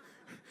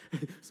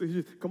 So he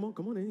just, come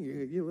on in.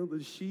 You get a little bit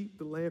of sheep,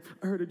 the lamb.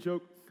 I heard a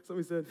joke.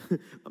 Somebody said,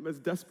 I'm as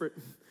desperate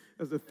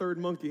as the third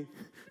monkey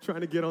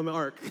trying to get on the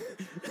ark.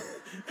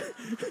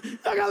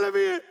 I gotta let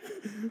me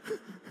in.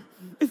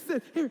 It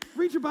said, here,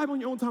 read your Bible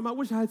on your own time. I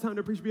wish I had time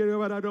to preach,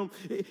 but I don't.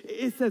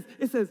 It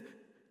says,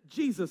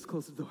 Jesus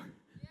closed the door.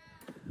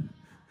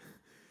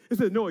 It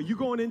says, Noah, you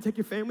go on in, take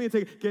your family,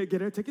 and get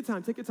there, take your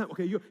time.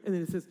 Okay, and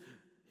then it says,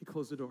 he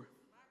closed the door.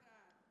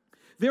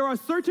 There are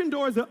certain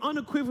doors that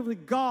unequivocally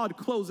God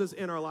closes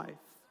in our life.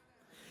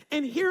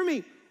 And hear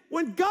me,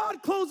 when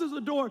God closes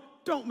a door,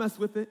 don't mess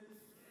with it.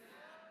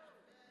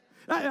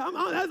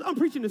 I'm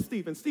preaching to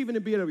Stephen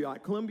and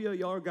BWI. Columbia,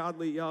 y'all are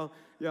godly. Y'all,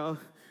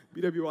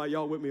 BWI,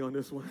 y'all with me on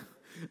this one.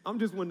 I'm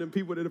just one of them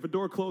people that if a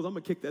door closed, I'm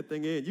going to kick that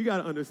thing in. You got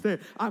to understand.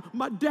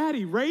 My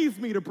daddy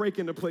raised me to break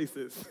into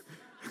places.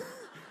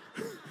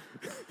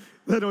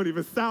 That don't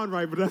even sound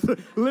right, but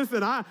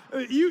listen,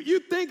 you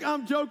think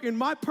I'm joking.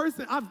 My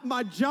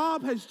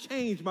job has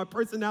changed. My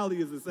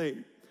personality is the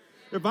same.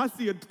 If I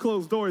see a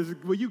closed door,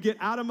 will you get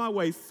out of my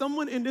way?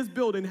 Someone in this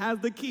building has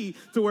the key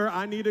to where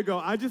I need to go.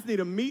 I just need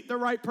to meet the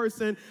right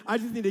person. I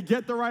just need to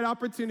get the right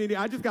opportunity.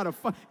 I just got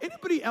to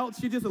anybody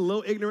else, you're just a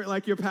little ignorant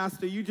like your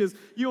pastor. You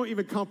don't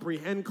even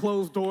comprehend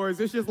closed doors.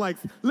 It's just like,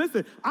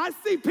 listen, I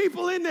see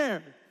people in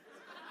there.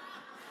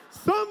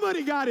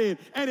 Somebody got in.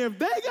 And if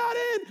they got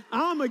in,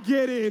 I'm going to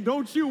get in.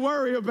 Don't you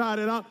worry about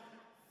it.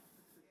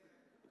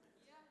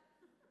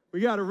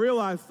 We got to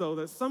realize, though,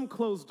 that some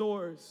closed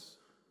doors,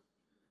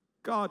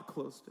 God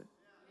closed it.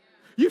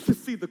 You should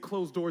see the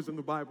closed doors in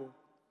the Bible.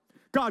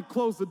 God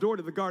closed the door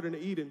to the Garden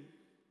of Eden.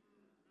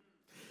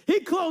 He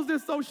closed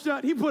it so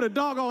shut, he put a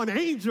doggone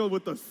angel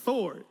with a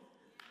sword.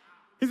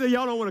 He said,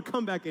 y'all don't want to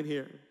come back in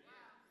here.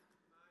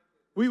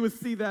 We would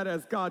see that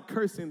as God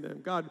cursing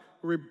them, God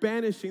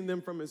banishing them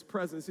from his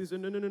presence. He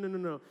said,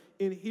 no.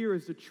 In here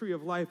is the tree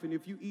of life, and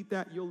if you eat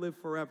that, you'll live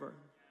forever.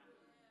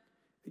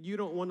 You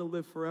don't want to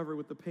live forever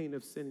with the pain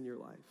of sin in your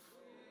life.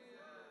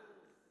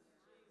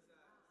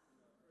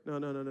 No.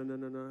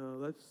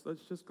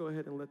 Let's just go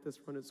ahead and let this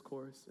run its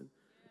course. And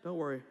don't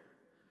worry,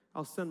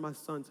 I'll send my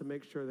son to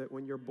make sure that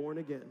when you're born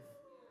again,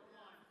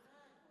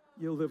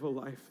 you'll live a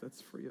life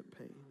that's free of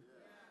pain.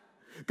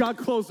 God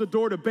closed the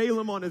door to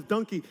Balaam on his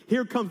donkey.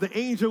 Here comes the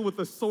angel with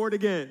the sword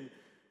again.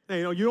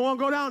 Now, you don't want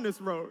to go down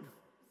this road.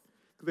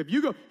 Because if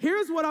you go,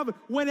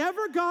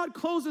 whenever God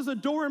closes a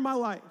door in my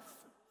life,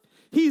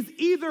 he's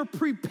either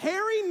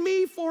preparing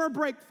me for a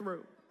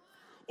breakthrough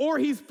or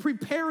he's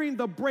preparing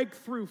the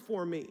breakthrough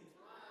for me.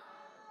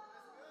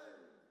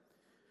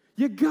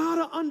 You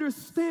gotta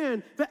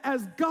understand that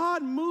as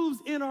God moves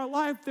in our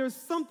life, there's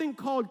something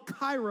called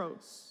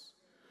kairos.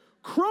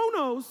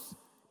 Chronos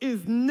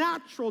is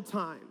natural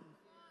time.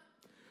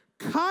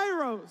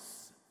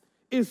 Kairos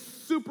is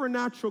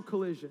supernatural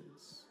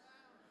collisions.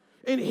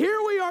 And here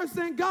we are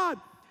saying, God,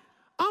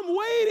 I'm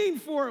waiting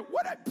for it.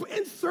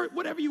 Insert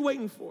whatever you're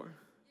waiting for.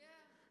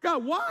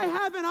 God, why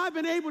haven't I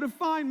been able to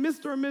find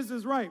Mr. or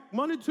Mrs. Right?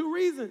 One of two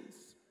reasons.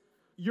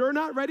 You're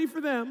not ready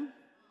for them,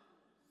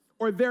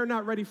 or they're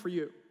not ready for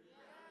you.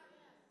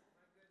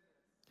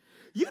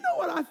 You know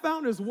what I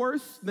found is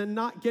worse than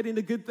not getting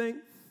the good thing?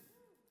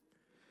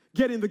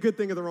 Getting the good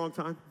thing at the wrong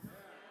time.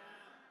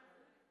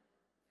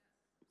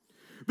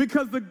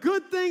 Because the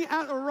good thing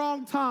at the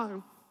wrong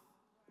time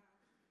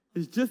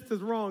is just as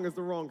wrong as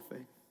the wrong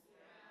thing.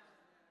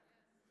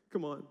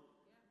 Come on.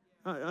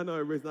 I know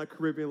everybody's not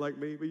Caribbean like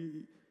me, but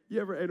you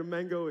ever ate a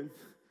mango and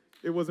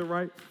it wasn't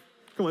right?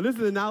 Come on, this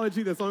is an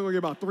analogy that's only going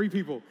to get about 3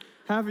 people.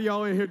 Half of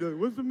y'all in here doing,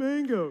 what's a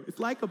mango? It's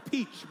like a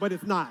peach, but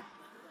it's not.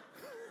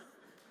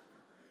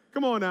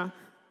 Come on now.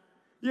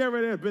 You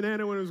ever had a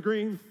banana when it was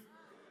green?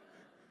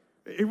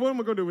 What am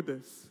I going to do with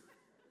this?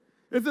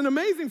 It's an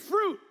amazing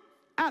fruit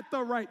at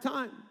the right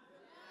time,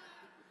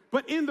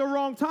 but in the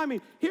wrong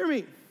timing. Hear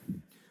me.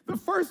 The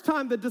first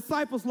time the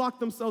disciples locked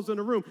themselves in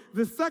a room.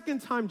 The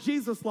second time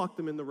Jesus locked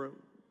them in the room.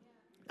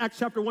 Acts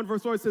chapter 1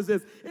 verse 4 says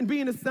this, and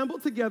being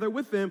assembled together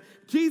with them,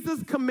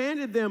 Jesus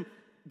commanded them,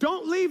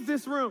 don't leave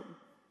this room.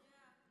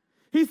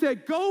 He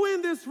said, go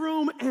in this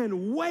room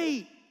and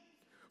wait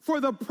for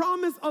the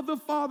promise of the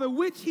Father,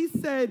 which he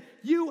said,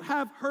 you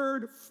have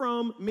heard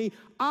from me.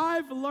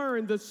 I've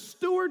learned the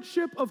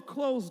stewardship of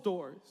closed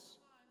doors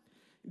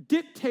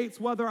dictates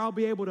whether I'll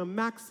be able to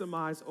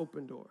maximize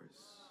open doors.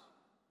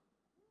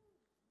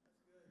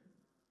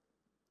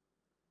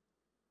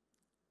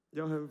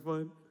 Y'all having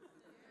fun?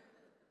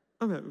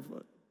 I'm having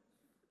fun.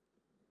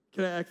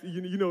 Can I ask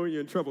you, you know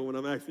you're in trouble when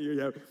I'm asking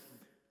you.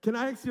 Can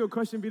I ask you a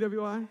question,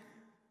 BWI?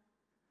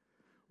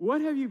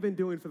 What have you been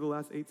doing for the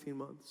last 18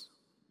 months?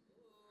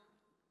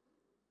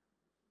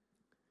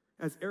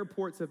 As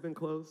airports have been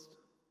closed,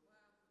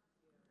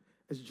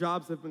 as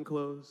jobs have been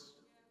closed,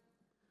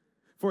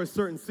 for a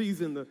certain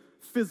season, the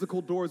physical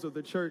doors of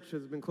the church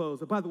has been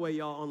closed. And by the way,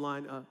 y'all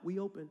online, we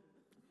open.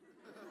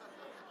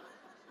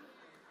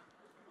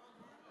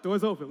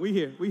 Doors open. We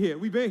here.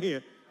 We've been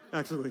here,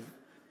 actually.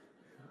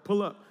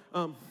 Pull up.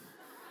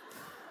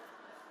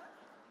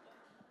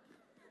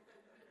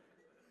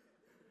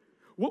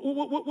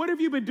 What have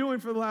you been doing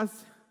for the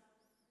last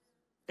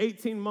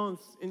 18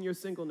 months in your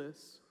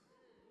singleness?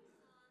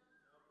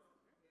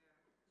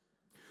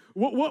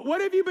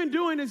 What have you been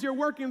doing as you're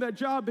working that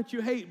job that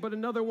you hate, but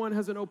another one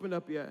hasn't opened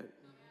up yet?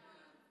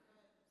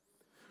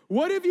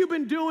 What have you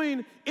been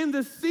doing in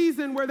the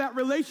season where that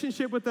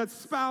relationship with that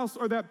spouse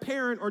or that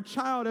parent or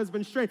child has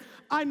been strained?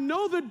 I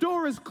know the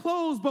door is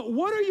closed, but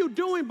what are you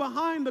doing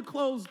behind the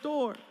closed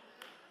door?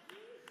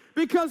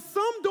 Because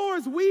some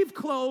doors we've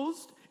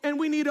closed and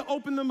we need to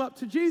open them up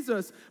to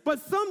Jesus. But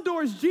some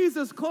doors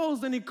Jesus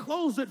closed and he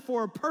closed it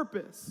for a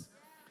purpose.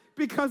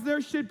 Because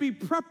there should be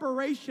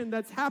preparation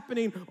that's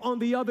happening on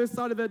the other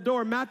side of that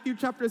door. Matthew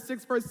chapter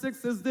 6, verse 6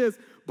 says this,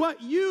 but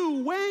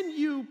you, when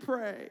you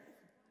pray.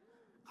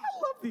 I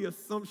love the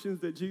assumptions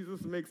that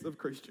Jesus makes of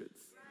Christians.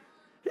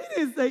 He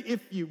didn't say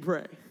if you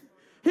pray.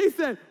 He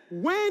said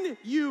when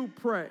you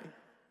pray.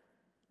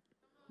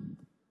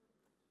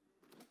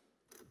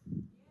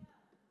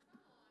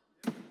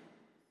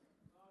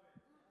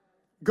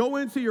 Go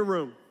into your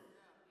room.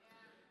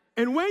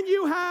 And when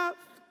you have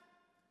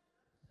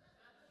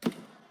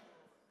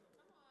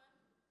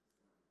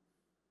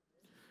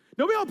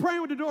don't be all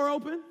praying with the door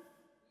open.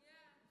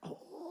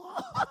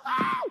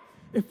 Oh,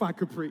 if I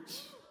could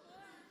preach.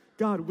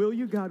 God, will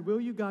you? God, will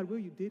you? God, will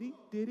you? Did he?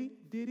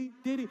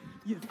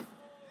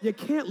 You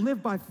can't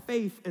live by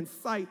faith and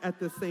sight at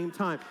the same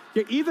time.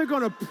 You're either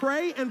going to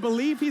pray and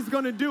believe he's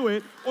going to do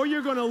it, or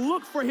you're going to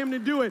look for him to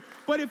do it.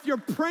 But if you're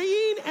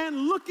praying and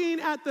looking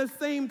at the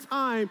same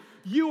time,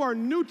 you are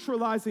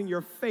neutralizing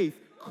your faith.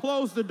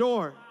 Close the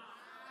door.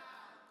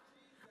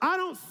 I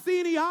don't see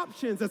any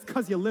options. That's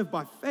because you live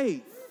by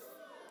faith.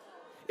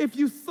 If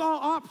you saw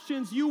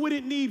options, you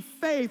wouldn't need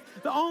faith.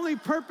 The only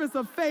purpose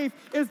of faith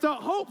is to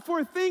hope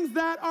for things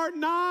that are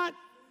not.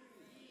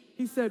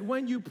 He said,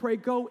 when you pray,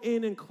 go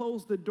in and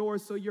close the door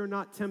so you're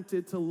not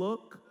tempted to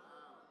look.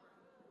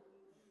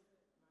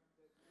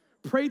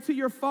 Pray to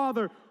your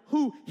Father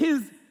who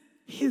his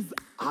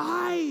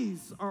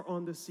eyes are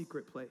on the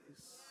secret place.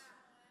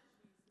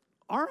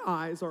 Our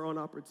eyes are on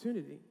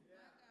opportunity.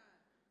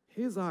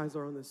 His eyes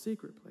are on the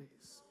secret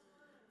place.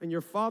 And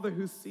your Father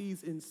who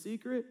sees in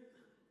secret,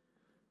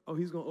 oh,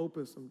 he's going to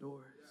open some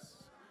doors.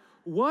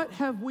 What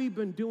have we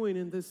been doing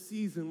in this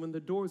season when the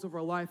doors of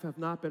our life have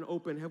not been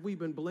open? Have we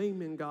been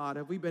blaming God?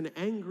 Have we been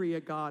angry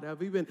at God?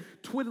 Have we been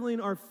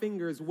twiddling our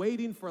fingers,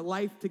 waiting for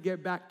life to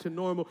get back to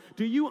normal?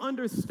 Do you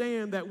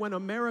understand that when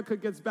America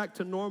gets back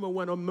to normal,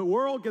 when the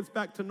world gets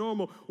back to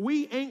normal,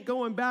 we ain't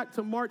going back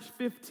to March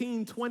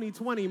 15,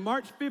 2020.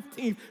 March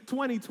 15,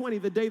 2020,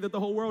 the day that the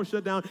whole world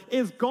shut down,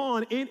 is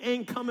gone. It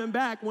ain't coming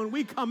back. When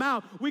we come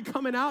out, we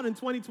coming out in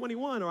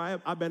 2021, or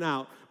I've been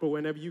out, but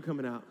whenever you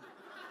coming out.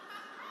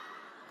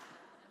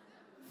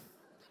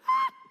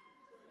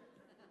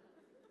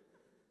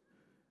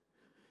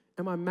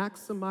 Am I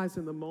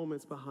maximizing the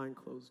moments behind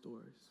closed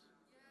doors?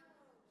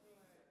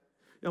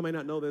 Y'all may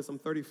not know this. I'm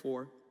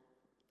 34.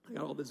 I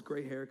got all this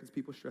gray hair because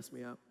people stress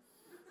me out.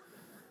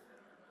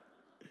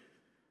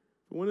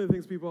 But one of the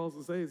things people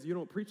also say is you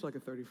don't preach like a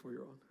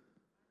 34-year-old.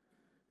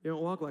 You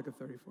don't walk like a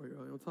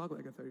 34-year-old. You don't talk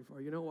like a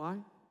 34-year-old. You know why?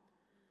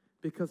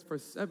 Because for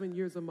 7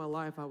 years of my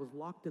life, I was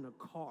locked in a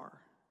car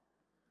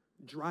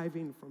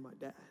driving for my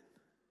dad.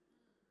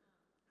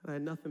 And I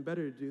had nothing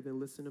better to do than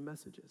listen to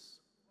messages.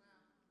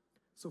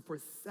 So for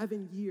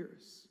 7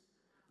 years,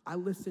 I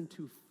listened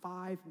to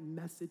 5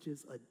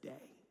 messages a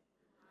day.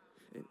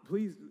 And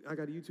please, I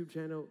got a YouTube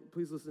channel.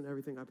 Please listen to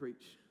everything I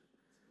preach.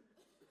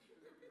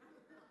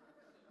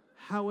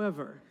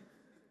 However,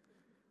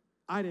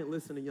 I didn't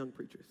listen to young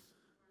preachers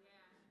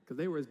because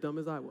they were as dumb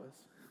as I was.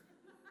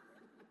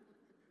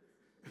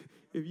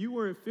 If you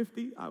weren't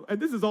 50, and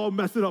this is all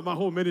messing up my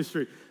whole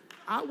ministry,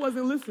 I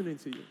wasn't listening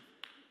to you.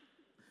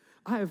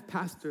 I have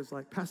pastors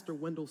like Pastor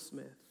Wendell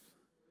Smith.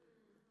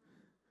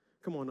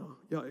 Come on now.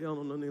 Y'all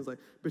don't know names like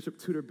Bishop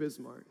Tudor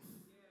Bismarck,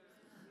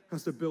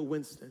 Pastor Bill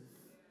Winston.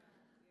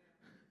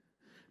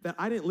 That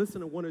I didn't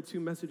listen to 1 or 2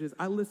 messages.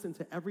 I listened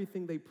to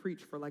everything they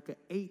preached for like an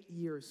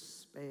 8-year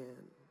span.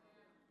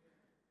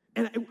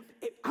 And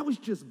I was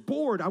just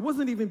bored. I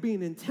wasn't even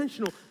being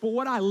intentional. But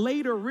what I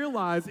later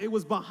realized, it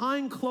was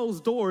behind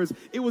closed doors.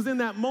 It was in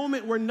that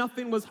moment where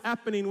nothing was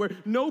happening, where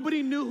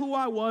nobody knew who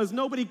I was,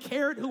 nobody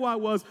cared who I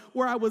was,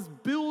 where I was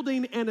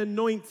building an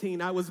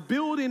anointing. I was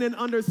building an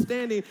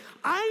understanding.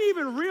 I didn't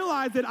even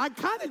realize it. I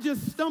kind of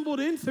just stumbled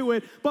into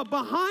it. But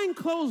behind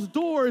closed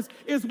doors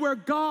is where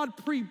God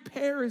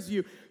prepares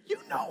you. You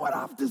know what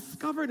I've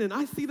discovered? And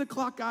I see the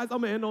clock, guys. I'm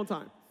going to end on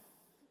time.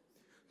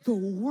 The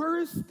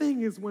worst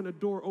thing is when a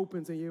door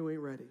opens and you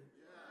ain't ready.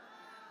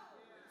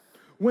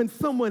 When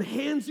someone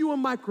hands you a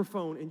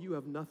microphone and you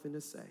have nothing to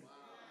say.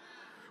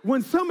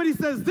 When somebody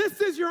says, this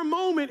is your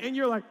moment, and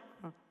you're like,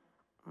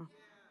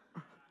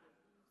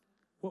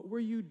 what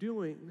were you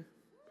doing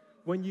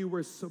when you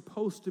were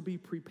supposed to be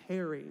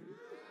preparing?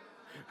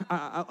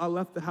 I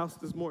left the house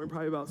this morning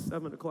probably about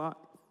 7 o'clock,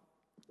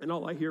 and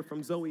all I hear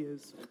from Zoe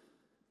is,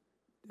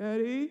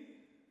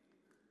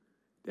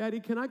 Daddy,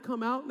 can I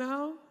come out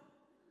now?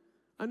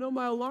 I know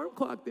my alarm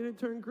clock didn't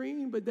turn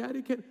green, but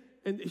Daddy can.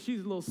 And she's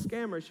a little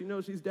scammer. She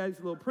knows she's Daddy's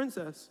little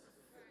princess.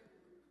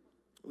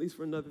 At least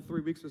for another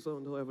 3 weeks or so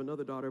until I have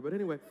another daughter. But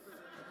anyway.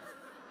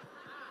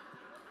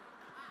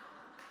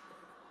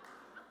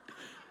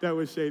 That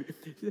was shady.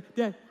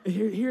 Dad,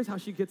 here's how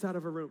she gets out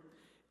of her room.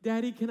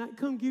 Daddy, can I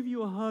come give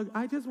you a hug?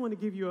 I just want to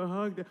give you a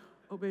hug.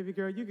 Oh, baby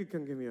girl, you can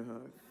come give me a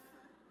hug.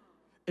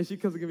 And she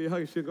comes to give me a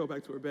hug and she'll go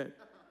back to her bed.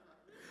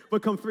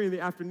 But come 3 in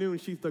the afternoon,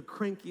 she's the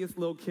crankiest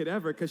little kid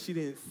ever because she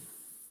didn't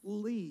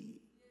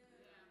sleep.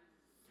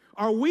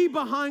 Are we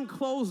behind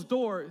closed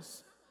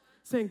doors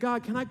saying,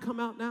 God, can I come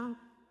out now?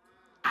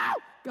 Ow!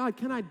 God,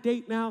 can I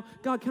date now?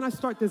 God, can I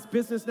start this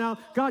business now?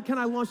 God, can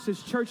I launch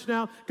this church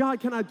now? God,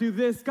 can I do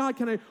this? God,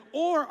 can I?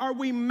 Or are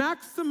we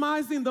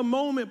maximizing the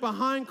moment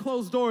behind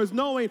closed doors,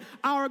 knowing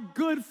our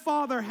good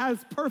Father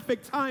has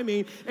perfect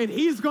timing and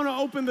He's going to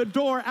open the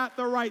door at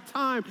the right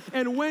time?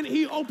 And when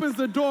He opens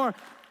the door,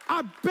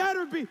 I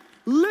better be.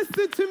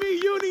 Listen to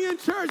me, Union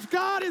Church.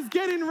 God is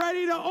getting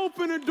ready to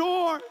open a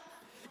door.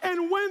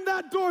 And when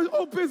that door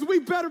opens, we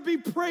better be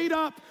prayed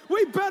up.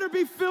 We better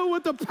be filled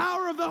with the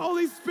power of the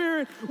Holy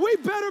Spirit. We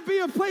better be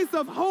a place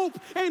of hope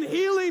and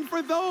healing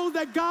for those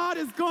that God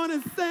is going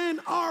to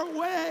send our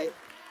way.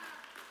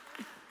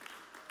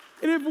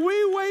 And if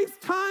we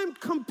waste time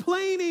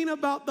complaining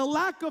about the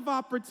lack of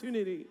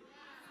opportunity,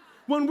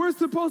 when we're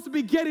supposed to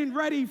be getting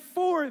ready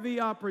for the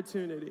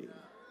opportunity,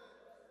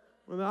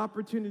 when the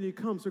opportunity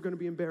comes, we're going to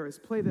be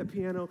embarrassed. Play that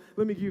piano.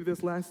 Let me give you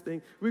this last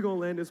thing. We're going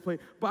to land this plane.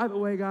 By the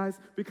way, guys,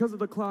 because of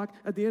the clock,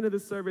 at the end of the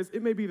service,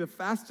 it may be the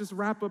fastest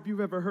wrap-up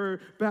you've ever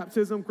heard.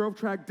 Baptism, growth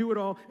track, do it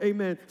all.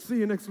 Amen. See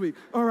you next week.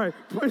 All right.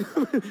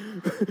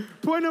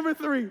 Point number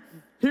 3.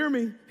 Hear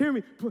me.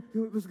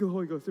 Let's go,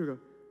 Holy Ghost. Here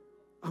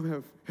we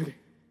go. Okay.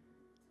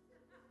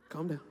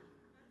 Calm down.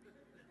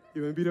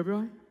 You in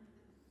BWI?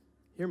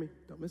 Hear me.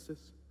 Don't miss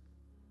this.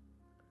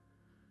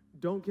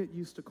 Don't get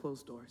used to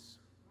closed doors.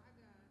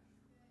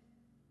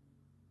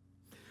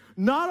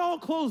 Not all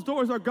closed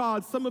doors are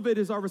God's. Some of it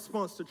is our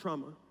response to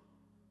trauma.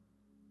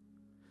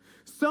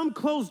 Some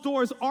closed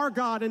doors are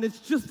God, and it's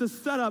just a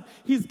setup.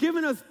 He's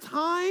given us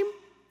time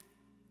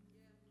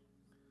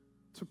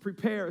to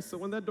prepare, so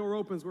when that door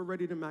opens, we're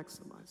ready to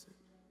maximize it.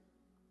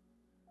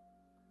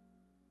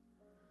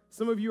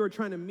 Some of you are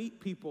trying to meet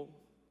people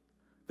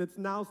that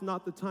now's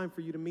not the time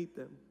for you to meet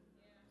them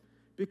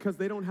because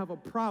they don't have a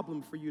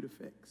problem for you to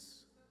fix.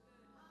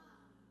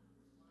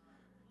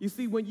 You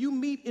see, when you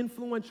meet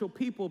influential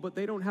people, but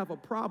they don't have a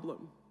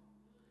problem,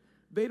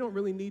 they don't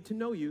really need to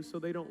know you, so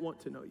they don't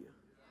want to know you.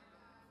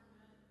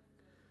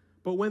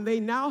 But when they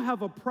now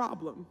have a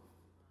problem,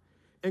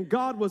 and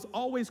God was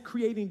always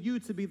creating you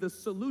to be the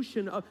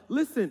solution of,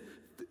 listen,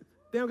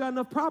 they don't got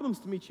enough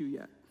problems to meet you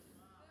yet.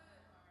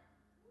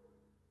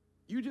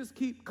 You just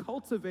keep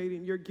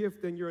cultivating your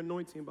gift and your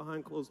anointing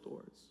behind closed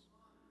doors.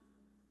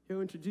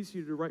 He'll introduce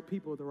you to the right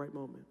people at the right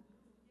moment.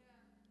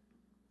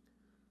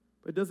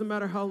 But it doesn't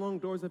matter how long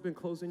doors have been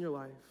closed in your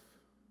life.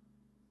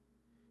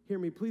 Hear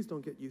me, please don't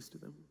get used to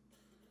them.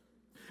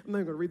 I'm not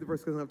going to read the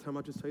verse because I don't have time.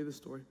 I'll just tell you the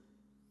story.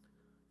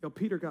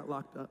 Peter got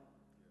locked up.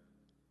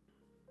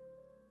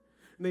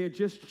 And they had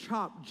just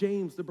chopped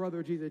James, the brother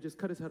of Jesus. They just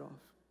cut his head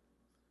off.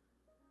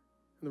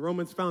 And the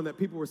Romans found that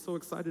people were so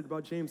excited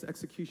about James'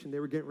 execution, they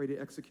were getting ready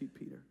to execute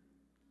Peter.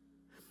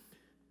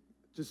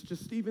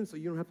 Just Stephen, so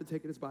you don't have to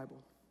take it as Bible.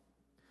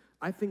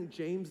 I think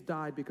James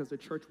died because the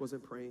church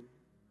wasn't praying.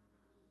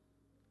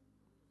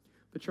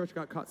 The church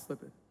got caught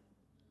slipping.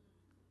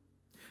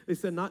 They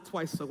said not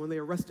twice, so when they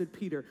arrested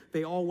Peter,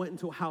 they all went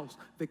into a house.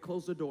 They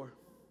closed the door,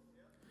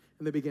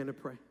 and they began to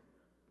pray.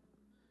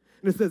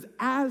 And it says,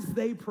 as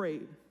they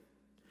prayed,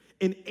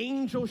 an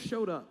angel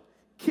showed up,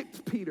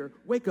 kicked Peter,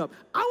 wake up.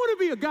 I want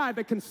to be a guy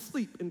that can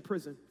sleep in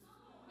prison.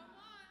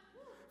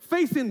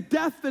 Facing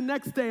death the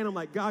next day, and I'm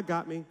like, God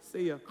got me.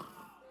 See ya.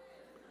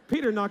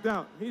 Peter knocked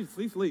out. He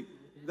sleep.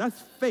 That's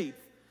faith.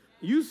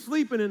 You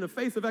sleeping in the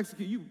face of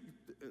execution.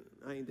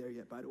 I ain't there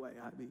yet, by the way.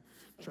 I be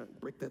trying to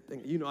break that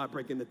thing. You know I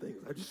break into things.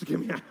 Just give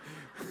me a... It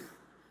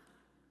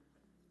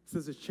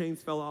says his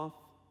chains fell off.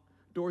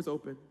 Doors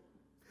open.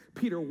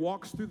 Peter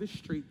walks through the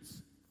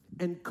streets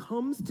and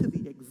comes to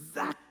the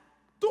exact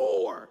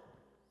door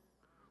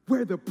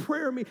where the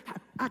prayer meeting...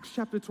 Acts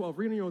chapter 12.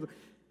 Reading your own.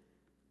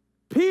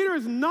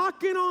 Peter's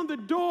knocking on the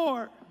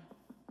door.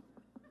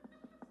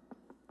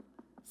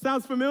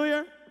 Sounds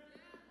familiar?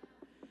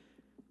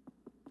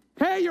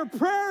 Hey, your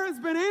prayer has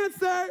been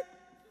answered.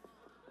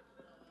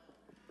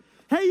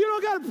 Hey, you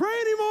don't got to pray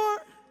anymore.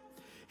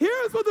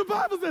 Here's what the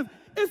Bible says.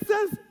 It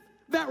says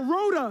that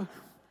Rhoda,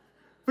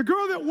 the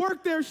girl that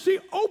worked there, she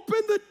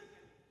opened the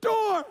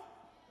door.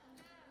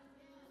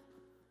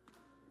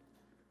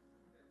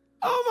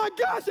 Oh my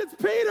gosh, it's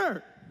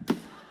Peter.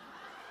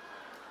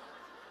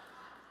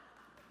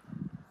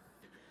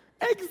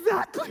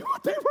 Exactly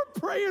what they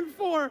were praying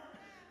for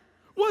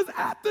was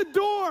at the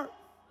door.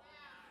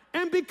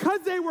 And because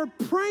they were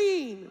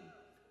praying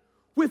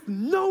with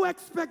no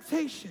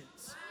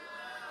expectations,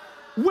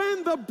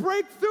 When the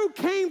breakthrough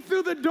came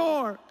through the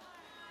door,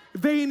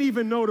 they didn't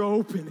even know to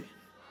open it.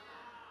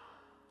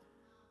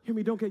 Hear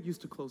me, don't get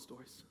used to closed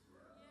doors.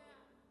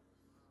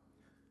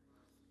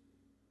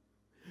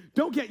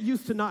 Don't get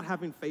used to not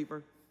having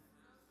favor.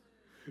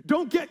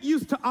 Don't get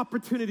used to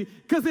opportunity,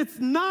 because it's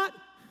not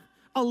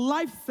a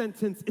life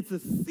sentence, it's a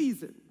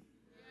season.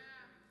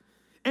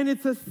 And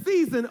it's a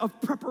season of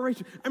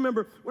preparation. I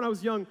remember when I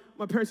was young,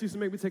 my parents used to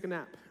make me take a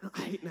nap.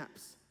 I hate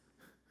naps.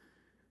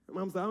 My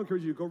mom's like, I don't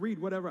encourage you to go read,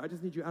 whatever. I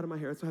just need you out of my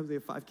hair. That's what happens when you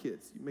have 5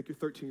 kids. You make your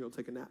 13-year-old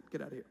take a nap.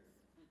 Get out of here.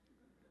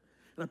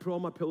 And I put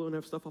on my pillow and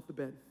have stuff off the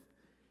bed.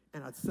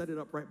 And I'd set it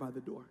up right by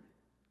the door.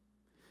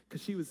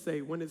 Because she would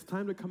say, when it's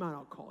time to come out,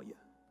 I'll call you.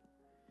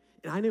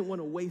 And I didn't want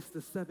to waste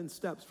the 7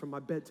 steps from my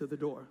bed to the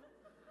door.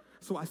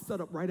 So I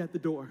set up right at the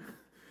door.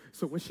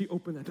 So when she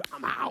opened the door,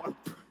 I'm out.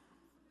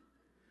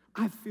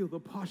 I feel the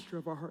posture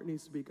of our heart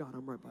needs to be, God,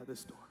 I'm right by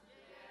this door.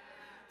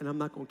 And I'm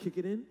not going to kick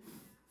it in.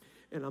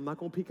 And I'm not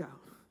going to peek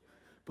out.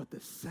 But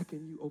the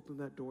second you open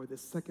that door, the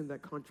second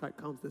that contract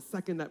comes, the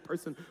second that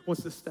person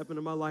wants to step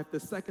into my life, the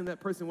second that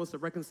person wants to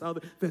reconcile,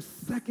 the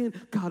second,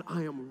 God,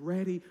 I am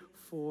ready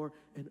for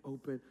an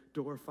open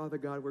door. Father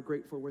God, we're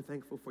grateful, we're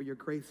thankful for your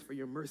grace, for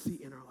your mercy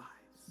in our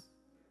lives.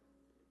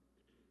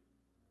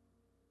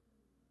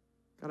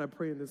 God, I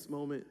pray in this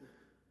moment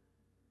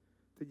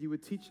that you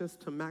would teach us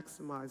to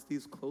maximize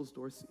these closed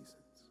door seasons.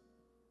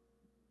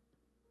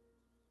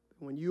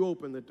 When you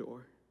open the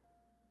door,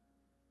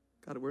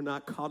 God, we're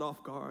not caught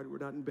off guard, we're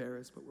not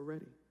embarrassed, but we're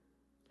ready.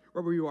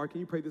 Wherever you are, can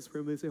you pray this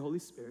prayer with me and say, Holy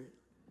Spirit,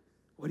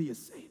 what are you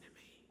saying to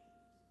me?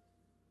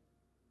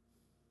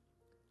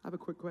 I have a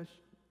quick question.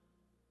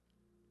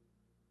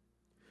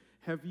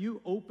 Have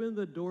you opened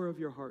the door of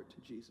your heart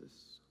to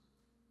Jesus?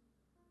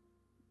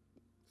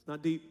 It's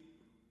not deep.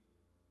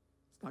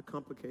 It's not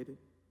complicated.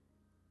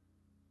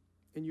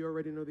 And you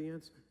already know the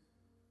answer.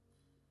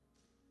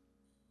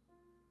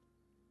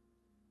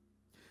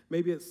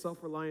 Maybe it's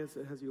self-reliance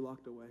that has you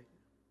locked away.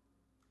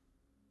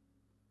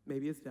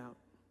 Maybe it's doubt.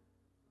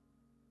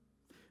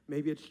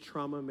 Maybe it's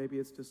trauma. Maybe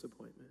it's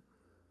disappointment.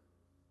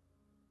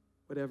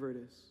 Whatever it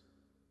is.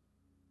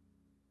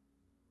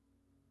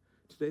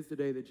 Today's the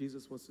day that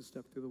Jesus wants to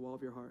step through the wall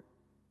of your heart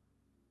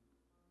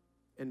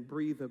and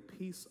breathe a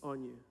peace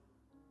on you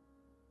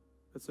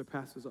that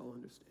surpasses all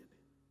understanding.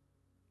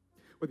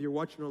 Whether you're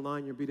watching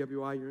online, you're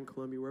BWI, you're in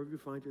Columbia, wherever you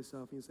find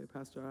yourself, and you say,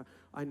 Pastor,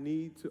 I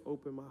need to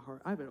open my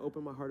heart. I haven't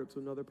opened my heart up to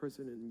another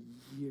person in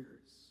years.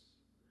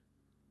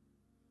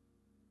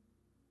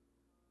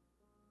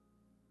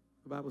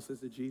 The Bible says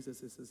that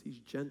Jesus, it says he's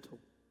gentle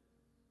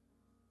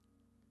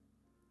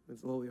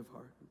and lowly of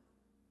heart.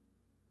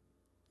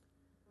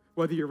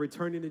 Whether you're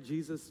returning to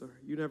Jesus or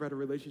you never had a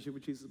relationship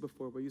with Jesus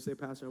before, but you say,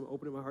 Pastor, I'm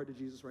opening my heart to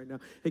Jesus right now.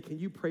 Hey, can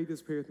you pray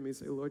this prayer with me and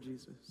say, Lord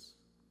Jesus,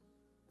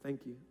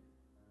 thank you.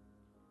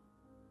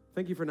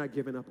 Thank you for not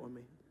giving up on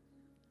me.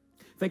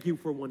 Thank you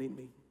for wanting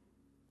me.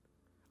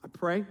 I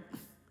pray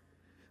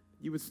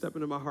you would step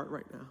into my heart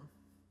right now.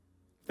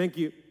 Thank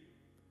you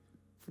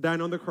for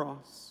dying on the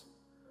cross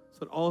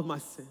so that all of my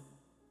sin,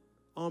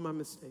 all my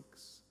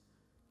mistakes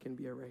can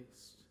be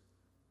erased.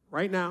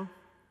 Right now,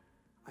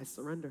 I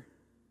surrender.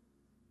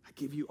 I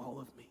give you all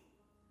of me.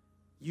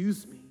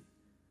 Use me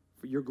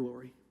for your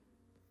glory.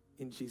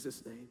 In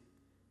Jesus' name,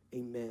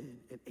 amen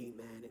and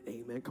amen and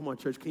amen. Come on,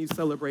 church, can you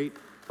celebrate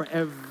for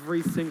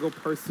every single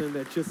person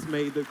that just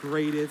made the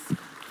greatest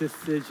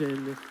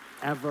decision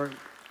ever?